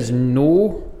there is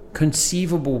no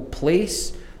conceivable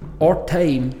place or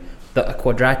time that a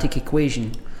quadratic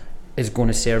equation is going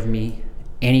to serve me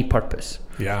any purpose.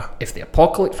 Yeah. If the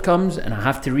apocalypse comes and I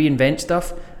have to reinvent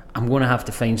stuff, I'm going to have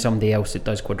to find somebody else that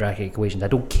does quadratic equations. I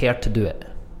don't care to do it.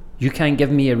 You can't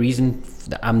give me a reason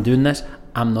that I'm doing this.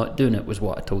 I'm not doing it, was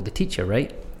what I told the teacher,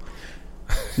 right?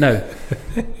 Now,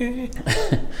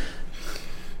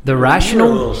 the rational...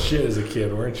 You were a little shit as a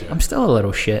kid, weren't you? I'm still a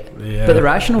little shit. Yeah. But the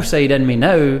rational side in me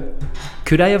now,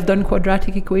 could I have done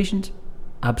quadratic equations?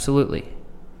 Absolutely.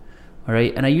 All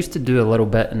right. And I used to do a little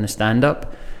bit in the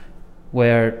stand-up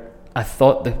where I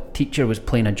thought the teacher was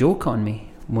playing a joke on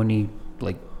me when he,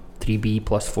 like, 3B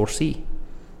plus 4C.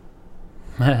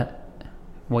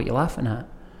 What are you laughing at?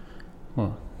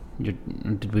 Well,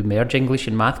 did we merge English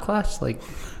and math class? Like,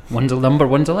 one's a number,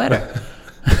 one's a letter.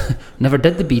 Never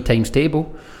did the B times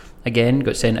table. Again,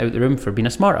 got sent out the room for being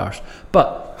a smart arse.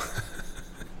 But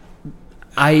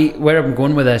where I'm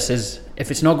going with this is, if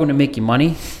it's not going to make you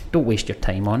money, don't waste your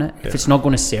time on it. Yeah. If it's not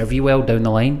going to serve you well down the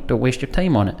line, don't waste your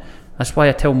time on it. That's why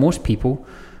I tell most people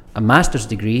a master's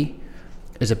degree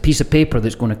is a piece of paper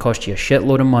that's going to cost you a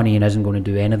shitload of money and isn't going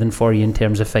to do anything for you in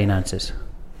terms of finances.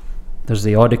 There's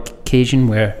the odd occasion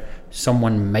where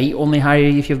someone might only hire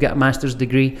you if you've got a master's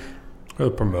degree. They'll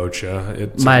promote you.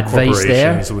 It's my advice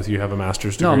there, with you have a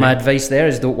master's degree. No, my advice there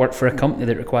is don't work for a company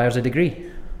that requires a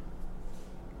degree.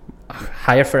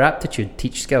 Hire for aptitude,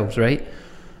 teach skills, right?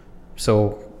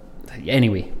 So,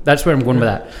 anyway, that's where I'm going with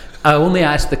that. I only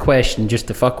asked the question just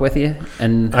to fuck with you,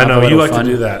 and I know you like fun.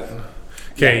 to do that.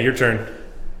 Okay, your turn.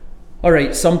 All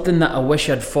right, something that I wish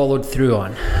I'd followed through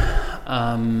on.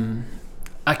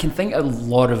 I can think of a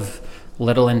lot of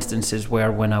little instances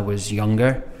where when I was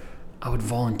younger, I would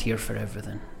volunteer for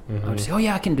everything. Mm-hmm. I would say, oh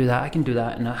yeah, I can do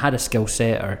that. And I had a skill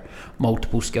set or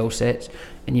multiple skill sets,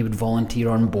 and you would volunteer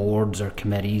on boards or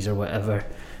committees or whatever,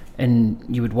 and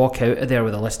you would walk out of there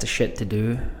with a list of shit to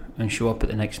do and show up at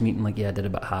the next meeting like, yeah, I did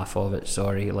about half of it,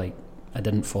 sorry, like I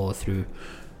didn't follow through.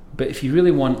 But if you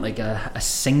really want like a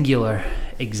singular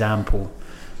example,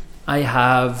 I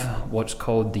have what's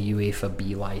called the UEFA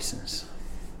B license,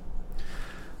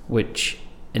 which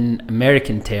in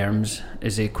American terms,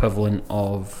 is the equivalent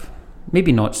of,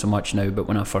 maybe not so much now, but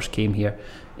when I first came here,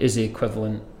 is the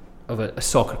equivalent of a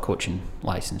soccer coaching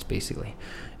license, basically.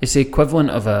 It's the equivalent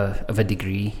of a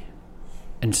degree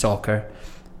in soccer,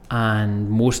 and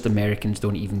most Americans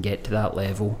don't even get to that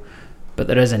level. But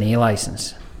there is an A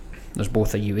license. There's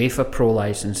both a UEFA Pro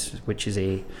license, which is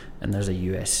A, and there's a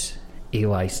US A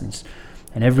license.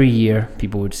 And every year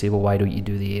people would say, well, why don't you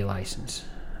do the A license?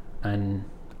 And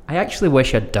I actually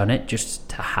wish I'd done it just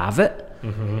to have it.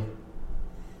 Mm-hmm.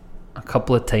 A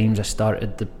couple of times I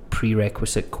started the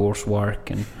prerequisite coursework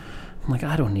and I'm like,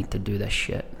 I don't need to do this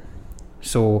shit.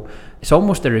 So it's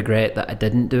almost a regret that I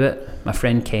didn't do it. My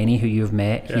friend Kenny, who you've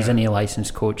met, he's an A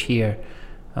licensed coach here.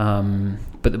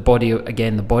 But the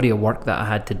body of work that I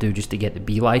had to do just to get the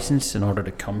B license in order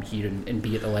to come here and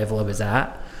be at the level I was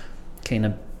at kind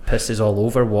of pisses all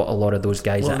over what a lot of those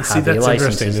guys that have A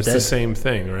licenses It's did. the same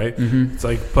thing, right? Mm-hmm. It's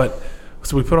like,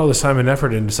 so we put all this time and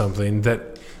effort into something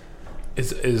that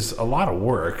is a lot of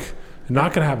work,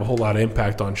 not going to have a whole lot of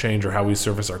impact on change or how we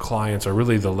service our clients, or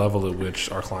really the level at which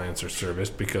our clients are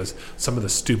serviced, because some of the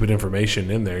stupid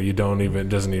information in there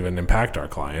doesn't even impact our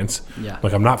clients. Yeah.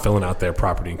 Like, I'm not filling out their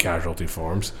property and casualty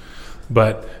forms,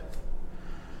 but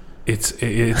it's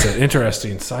an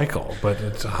interesting cycle. But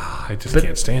I just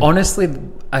can't stand it. Honestly,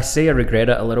 I say I regret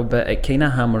it a little bit. It kind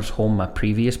of hammers home my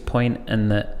previous point in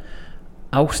that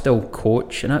I'll still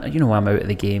coach, and I'm out of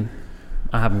the game.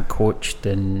 I haven't coached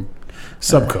in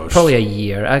Sub-coach. Probably a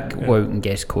year. I go out and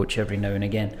guest coach every now and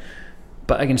again,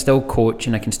 but I can still coach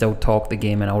and I can still talk the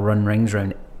game, and I'll run rings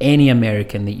around any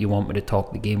American that you want me to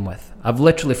talk the game with. I've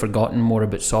literally forgotten more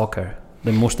about soccer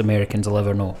than most Americans will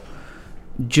ever know,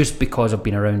 just because I've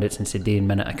been around it since the day and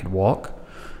minute I could walk,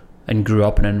 and grew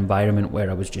up in an environment where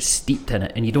I was just steeped in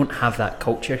it. And you don't have that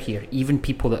culture here. Even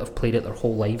people that have played it their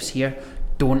whole lives here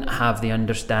don't have the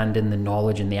understanding, the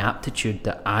knowledge and the aptitude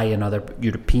that I and other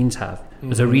Europeans have.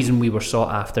 There's a reason we were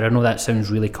sought after. I know that sounds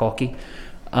really cocky.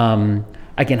 I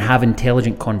can have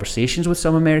intelligent conversations with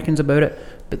some Americans about it,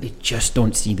 but they just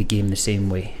don't see the game the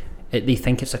same way. They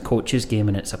think it's a coach's game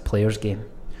and it's a player's game,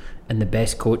 and the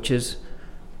best coaches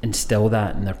instill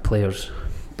that in their players.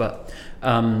 But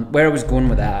where I was going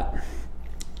with that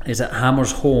is it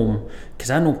hammers home,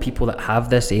 because I know people that have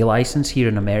this A license here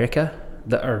in America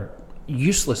that are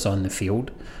useless on the field,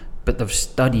 but they've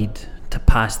studied to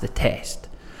pass the test.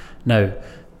 Now,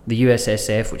 the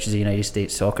USSF, which is the United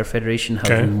States Soccer Federation,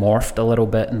 have morphed a little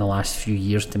bit in the last few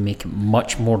years to make it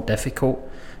much more difficult.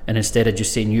 And instead of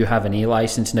just saying you have an A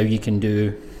license, now you can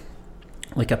do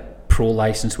like a pro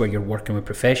license where you're working with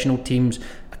professional teams,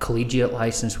 a collegiate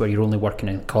license where you're only working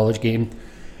in a college game,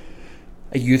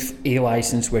 a youth A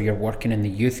license where you're working in the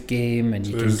youth game, and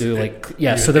you can do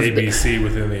so the ABC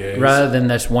within the A's, rather than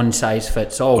this one size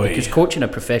fits all. Because coaching a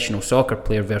professional soccer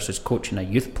player versus coaching a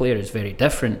youth player is very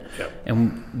different. Yep.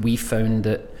 And we found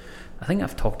that, I think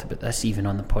I've talked about this even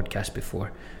on the podcast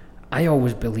before, I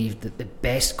always believed that the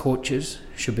best coaches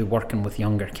should be working with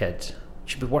younger kids,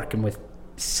 should be working with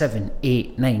 7,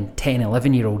 8, 9, 10,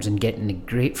 11 year olds and getting the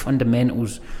great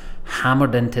fundamentals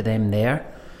hammered into them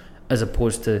there, as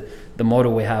opposed to the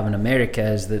model we have in America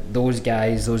is that those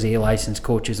guys, those A licensed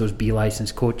coaches, those B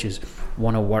licensed coaches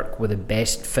want to work with the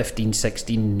best 15,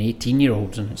 16 and 18 year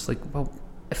olds. And it's like, well,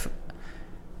 if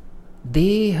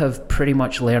they have pretty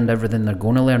much learned everything they're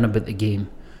going to learn about the game,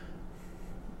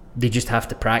 they just have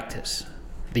to practice.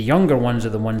 The younger ones are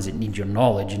the ones that need your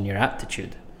knowledge and your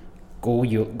aptitude. Go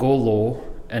low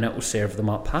and it will serve them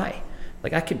up high.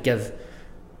 Like, I could give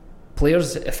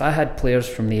players, if I had players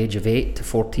from the age of 8 to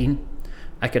 14,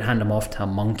 I could hand them off to a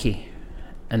monkey,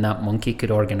 and that monkey could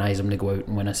organise them to go out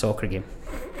and win a soccer game.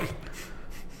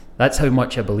 That's how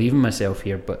much I believe in myself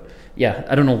here. But yeah,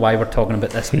 I don't know why we're talking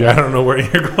about this. Yeah, I don't know where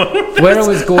you're going. Where I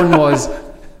was going was,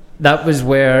 that was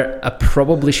where I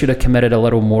probably should have committed a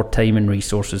little more time and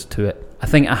resources to it. I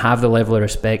think I have the level of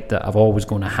respect that I've always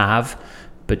going to have,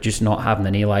 but just not having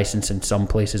an A license in some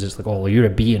places, it's like, oh, well, you're a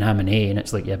B and I'm an A, and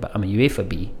it's like, yeah, but I'm a UEFA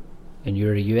B and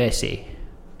you're a USA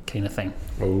kind of thing.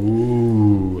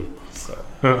 Ooh.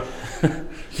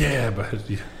 Yeah, but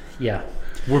yeah,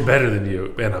 we're better than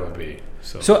you, and I'm a B.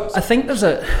 So I think there's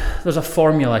a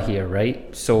formula here,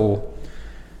 right? So,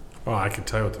 oh, I can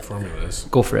tell you what the formula is.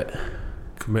 Go for it.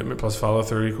 Commitment plus follow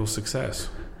through equals success.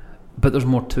 But there's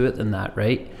more to it than that,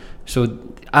 right?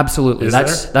 So absolutely,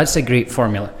 that's a great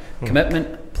formula.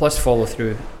 Commitment plus follow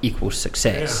through equals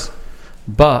success.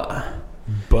 Yeah.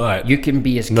 But you can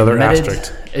be as committed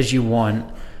as you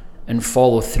want and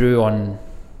follow through on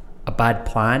a bad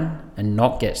plan and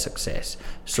not get success.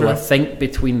 So I think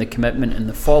between the commitment and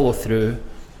the follow through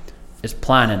is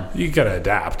planning. You gotta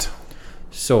adapt.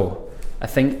 So I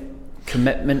think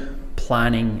commitment,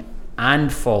 planning,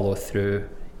 and follow through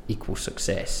equals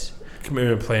success.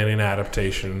 Commitment, planning,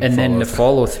 adaptation, and then the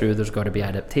follow through. There's got to be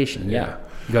adaptation. Yeah.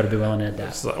 You got to be willing to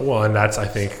adapt. Well, and I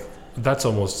think that's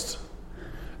almost.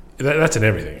 That's in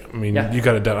everything. I mean, you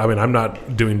got to. I mean, I'm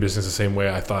not doing business the same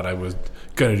way I thought I was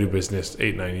going to do business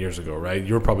 8-9 years ago, right?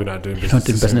 You're probably not doing business. Not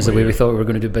doing business the way we thought we were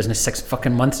going to do business 6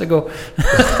 fucking months ago.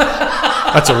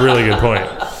 That's a really good point.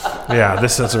 Yeah,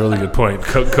 that's a really good point.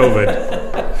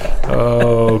 COVID.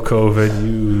 Oh, COVID,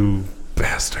 you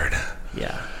bastard.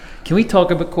 Yeah. Can we talk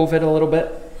about COVID a little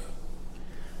bit?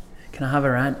 Can I have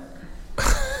a rant?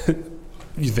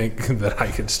 You think that I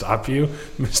could stop you,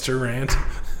 Mr. Rant?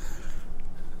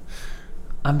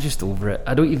 I'm just over it.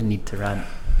 I don't even need to rant.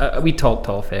 We talked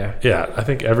off air. Yeah, I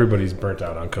think everybody's burnt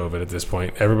out on COVID at this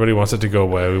point. Everybody wants it to go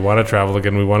away. We want to travel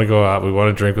again. We want to go out. We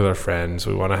want to drink with our friends.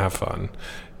 We want to have fun.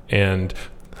 And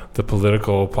the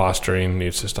political posturing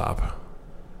needs to stop.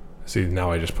 See,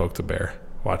 now I just poked the bear.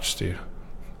 Watch, Steve.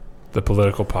 The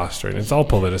political posturing. It's all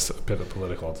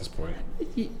political at this point.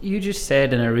 You just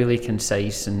said in a really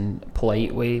concise and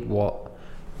polite way what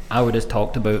I would have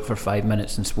talked about for 5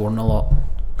 minutes and sworn a lot.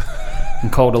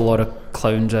 And called a lot of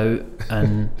clowns out,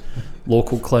 and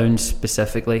local clowns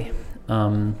specifically.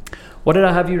 What did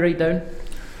I have you write down?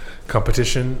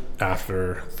 Competition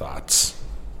afterthoughts.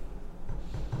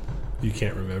 You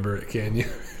can't remember it, can you?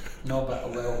 No, but I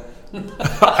will.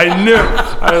 I knew.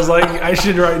 I was like, I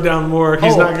should write down more.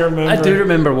 He's not going to remember. I do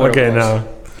remember what it was. Okay,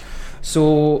 no.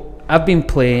 So I've been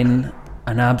playing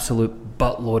an absolute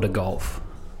buttload of golf.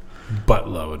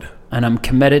 Buttload. And I'm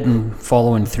committed and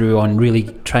following through on really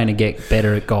trying to get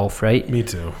better at golf, right? Me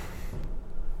too.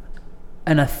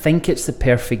 And I think it's the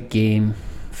perfect game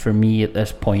for me at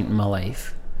this point in my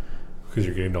life. Because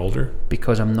you're getting older?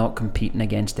 Because I'm not competing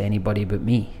against anybody but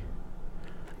me.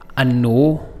 I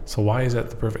know. So why is that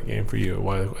the perfect game for you?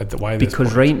 Why this because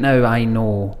point? Right now I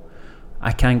know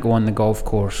I can't go on the golf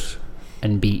course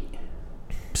and beat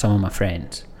some of my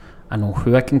friends. I know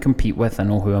who I can compete with. I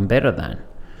know who I'm better than.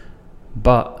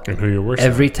 But and who you're worse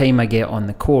every time I get on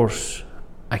the course,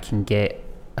 I can get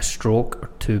a stroke or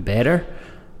two better.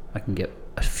 I can get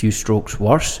a few strokes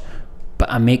worse.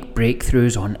 But I make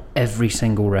breakthroughs on every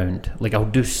single round. Like I'll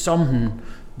do something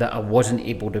that I wasn't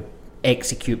able to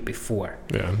execute before.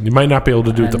 Yeah, you might not be able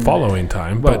to do it the following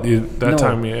time, but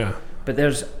time, yeah. But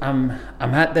I'm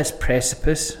at this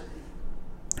precipice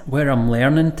where I'm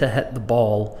learning to hit the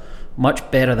ball much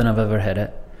better than I've ever hit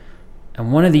it.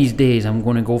 And one of these days I'm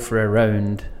going to go for a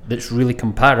round that's really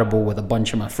comparable with a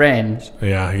bunch of my friends.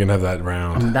 Yeah, you can have that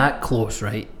round. I'm that close,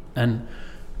 right? And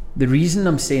the reason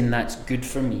I'm saying that's good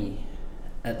for me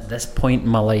at this point in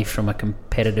my life from a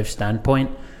competitive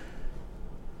standpoint,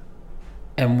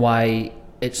 and why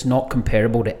it's not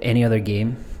comparable to any other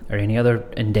game or any other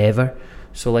endeavour.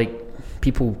 So like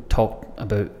people talk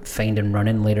about finding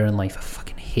running later in life. I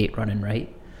fucking hate running,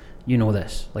 right? You know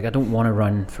this. Like I don't want to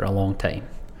run for a long time.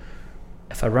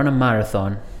 If I run a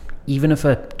marathon, even if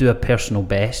I do a personal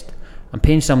best, I'm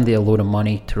paying somebody a load of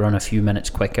money to run a few minutes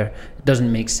quicker. It doesn't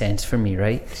make sense for me,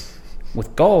 right?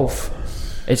 With golf,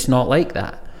 it's not like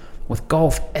that. With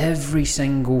golf, every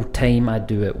single time I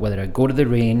do it, whether I go to the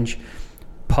range,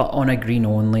 putt on a green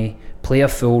only, play a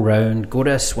full round, go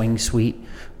to a swing suite,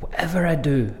 whatever I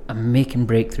do, I'm making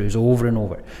breakthroughs over and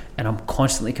over. And I'm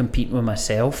constantly competing with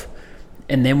myself.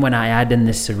 And then when I add in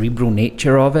the cerebral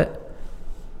nature of it,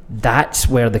 that's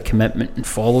where the commitment and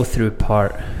follow through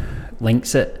part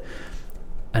links it.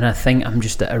 And I think I'm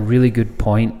just at a really good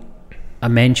point. I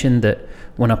mentioned that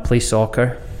when I play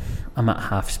soccer, I'm at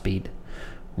half speed.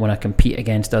 When I compete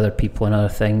against other people and other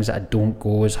things, I don't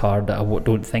go as hard. I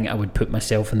don't think I would put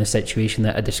myself in the situation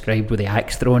that I described with the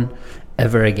axe throwing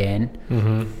ever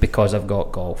again, because I've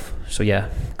got golf. So yeah,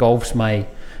 golf's my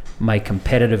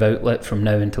competitive outlet from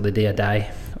now until the day I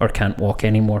die, or can't walk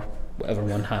anymore, whatever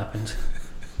one happens.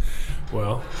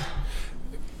 Well,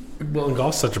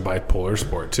 golf's such a bipolar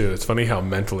sport too. It's funny how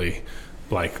mentally,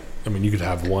 you could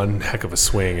have one heck of a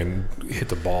swing and hit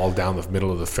the ball down the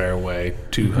middle of the fairway,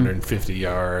 250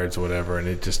 yards, whatever, and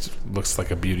it just looks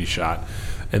like a beauty shot.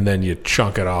 And then you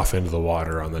chunk it off into the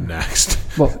water on the next.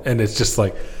 Well, and it's just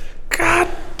like, God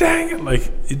dang it. Like,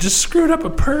 you just screwed up a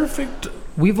perfect.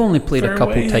 We've only played a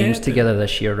couple times together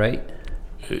this year, right?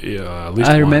 Yeah, at least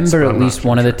I remember at least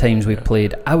one of the times we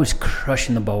played, I was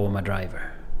crushing the ball with my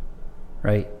driver,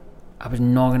 right? I was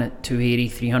knocking it 280,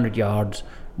 300 yards,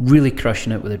 really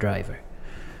crushing it with a driver.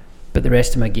 But the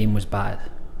rest of my game was bad.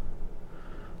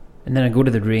 And then I go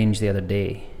to the range the other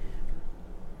day,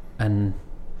 and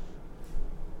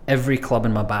every club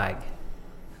in my bag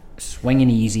swinging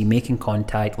easy, making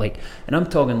contact, like, and I'm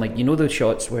talking like, you know, those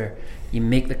shots where you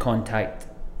make the contact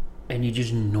and you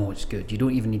just know it's good. You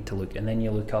don't even need to look, and then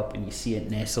you look up and you see it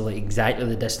nestle at exactly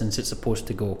the distance it's supposed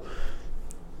to go.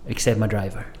 Except my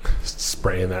driver,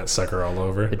 spraying that sucker all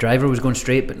over. The driver was going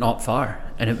straight but not far,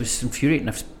 and it was infuriating.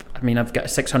 I've got a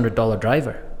 $600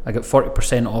 driver. I got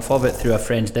 40% off of it through a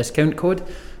friend's discount code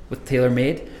with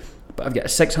TaylorMade, but I've got a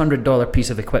 $600 piece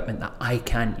of equipment that I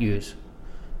can't use.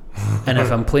 And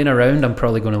if I'm playing around, I'm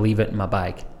probably going to leave it in my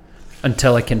bag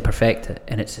until I can perfect it,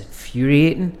 and it's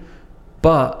infuriating.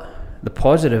 But the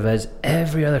positive is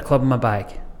every other club in my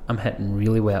bag, I'm hitting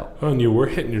really well. Oh, and you were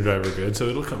hitting your driver good, so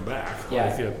it'll come back.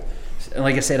 Yeah.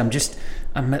 Like I said,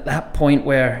 I'm at that point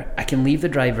where I can leave the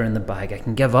driver in the bag. I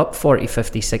can give up 40,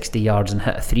 50, 60 yards and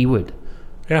hit a 3-wood.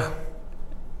 Yeah.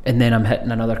 And then I'm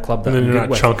hitting another club that and then I'm you're good not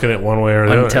with chunking it one way or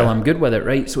the other. Until I'm good with it,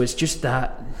 right? So it's just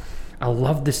that I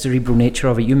love the cerebral nature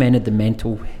of it. You mentioned the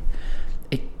mental.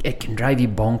 It can drive you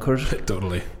bonkers.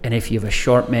 Totally. And if you have a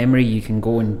short memory, you can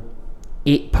go and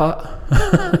 8-putt.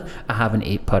 I haven't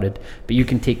 8-putted, but you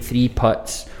can take 3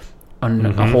 putts on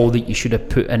a hole that you should have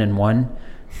put in one.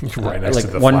 Right next like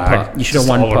to the one flag. putt. You should have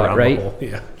one putt, right?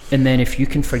 Yeah. And then if you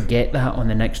can forget that on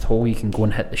the next hole, you can go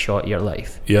and hit the shot of your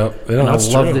life. Yep. And I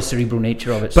love the cerebral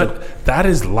nature of it. But that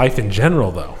is life in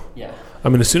general, though. Yeah. I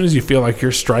mean, as soon as you feel like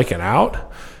you're striking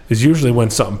out is usually when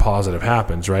something positive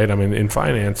happens, right? I mean, in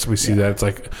finance, we see that it's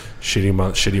like shitty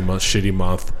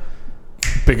month,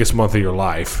 biggest month of your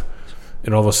life.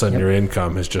 And all of a sudden your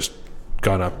income has just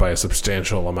gone up by a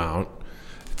substantial amount.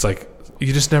 It's like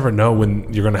you just never know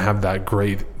when you're going to have that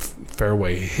great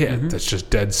fairway hit that's just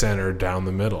dead center down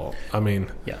the middle. I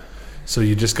mean, so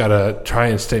you just got to try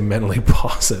and stay mentally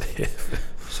positive.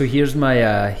 So here's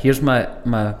my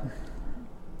my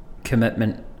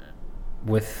commitment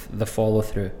with the follow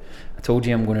through. I told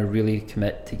you I'm going to really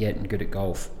commit to getting good at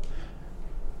golf.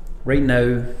 Right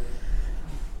now,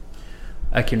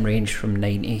 I can range from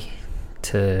 90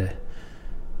 to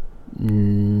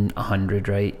 100,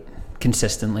 right,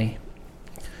 consistently.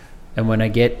 And when I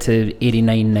get to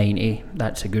 89, 90,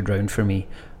 that's a good round for me.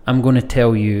 I'm going to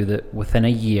tell you that within a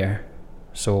year,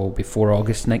 so before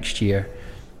August next year,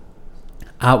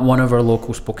 at one of our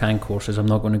local Spokane courses, I'm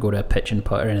not going to go to a pitch and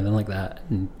putt or anything like that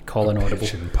and call an audible.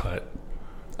 Pitch and putt.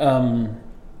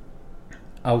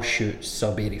 I'll shoot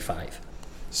sub 85.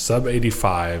 Sub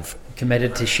 85.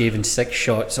 Committed to shaving 6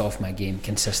 shots off my game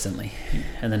consistently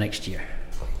in the next year.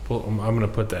 Well, I'm going to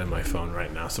put that in my phone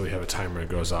right now so we have a timer that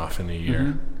goes off in a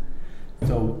year.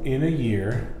 So in a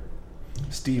year,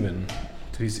 Steven,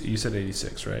 you said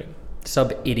 86, right?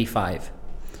 Sub 85.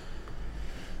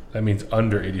 That means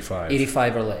under 85.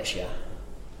 85 or less, yeah.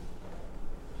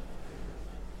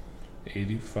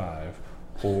 85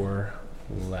 or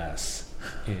less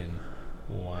in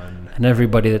one. And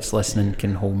everybody that's listening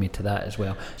can hold me to that as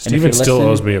well. Steven still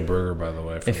owes me a burger, by the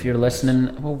way. If you're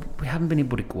listening, well, we haven't been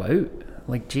able to go out.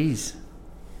 Like, geez.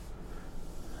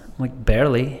 Like,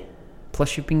 barely.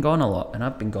 Plus, you've been gone a lot, and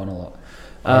I've been gone a lot.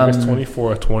 August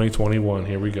 24th, 2021.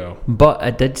 Here we go. But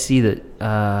I did see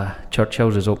that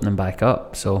Churchill's is opening back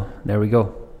up, so there we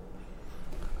go.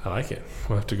 I like it.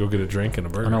 We'll have to go get a drink and a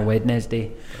burger on a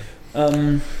Wednesday.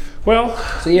 Well,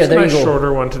 so yeah, it's a there nice you go.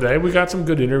 Shorter one today. We got some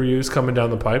good interviews coming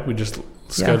down the pipe. We just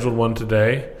scheduled one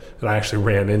today, and I actually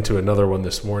ran into another one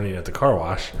this morning at the car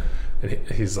wash. And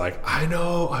he's like, I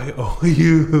know, I owe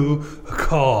you a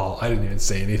call. I didn't even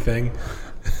say anything.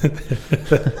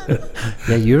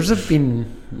 Yeah, yours have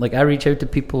been like, I reach out to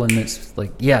people and it's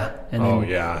like, and then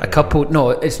a couple, no,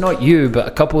 it's not you, but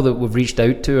a couple that we've reached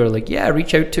out to are like,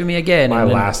 reach out to me again. My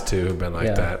last 2 have been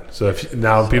like that. So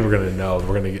now people are going to know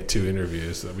we're going to get 2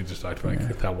 interviews that we just talked about.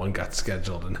 That one got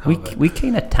scheduled, and we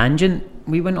kind of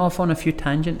we went off on a few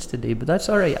tangents today, but that's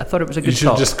all right. I thought it was a good talk. You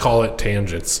should just call it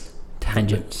Tangents.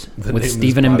 With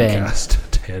Stephen and Ben.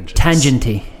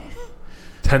 Tangenty.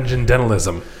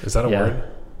 Tangentialism. Is that a word?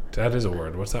 That is a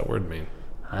word. What's that word mean?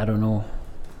 I don't know.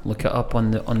 Look it up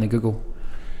on the Google.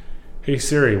 Hey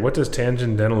Siri, what does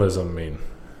tangentialism mean?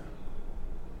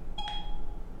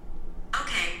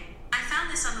 Okay, I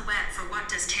found this on the web for what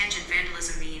does tangent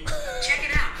vandalism mean. Check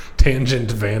it out.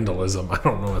 Tangent vandalism. I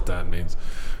don't know what that means.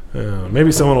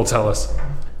 Maybe someone will tell us.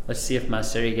 Let's see if my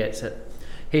Siri gets it.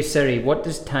 Hey Siri, what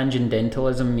does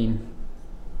tangentialism mean?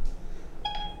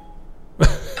 Okay,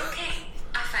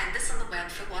 I found this on the web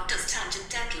for what does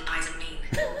tangentialism mean.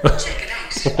 Check it out.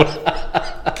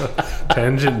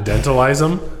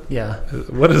 Tangentialism? Yeah.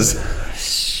 What is...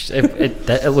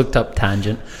 It looked up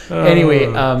tangent. Anyway,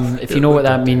 if you know what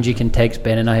that means, you can text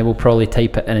Ben and I will probably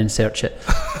type it in and search it.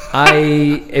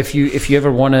 If you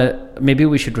ever want to, maybe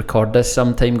we should record this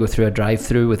sometime. Go through a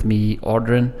drive-through with me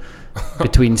ordering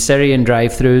between Siri and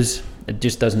drive-throughs. It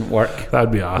just doesn't work. That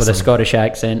would be awesome with a Scottish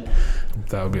accent.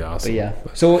 That would be awesome. But yeah.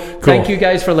 So Cool. Thank you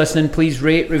guys for listening. Please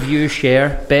rate, review,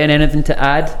 share. Ben, anything to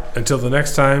add? Until the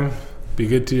next time, be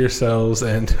good to yourselves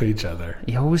and to each other.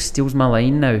 He always steals my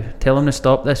line now. Tell him to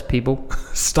stop this, people.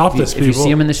 Stop this, If you people.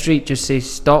 see him in the street, just say,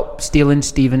 "Stop stealing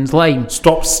Stephen's line."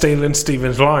 Stop stealing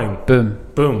Stephen's line. Boom.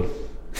 Boom.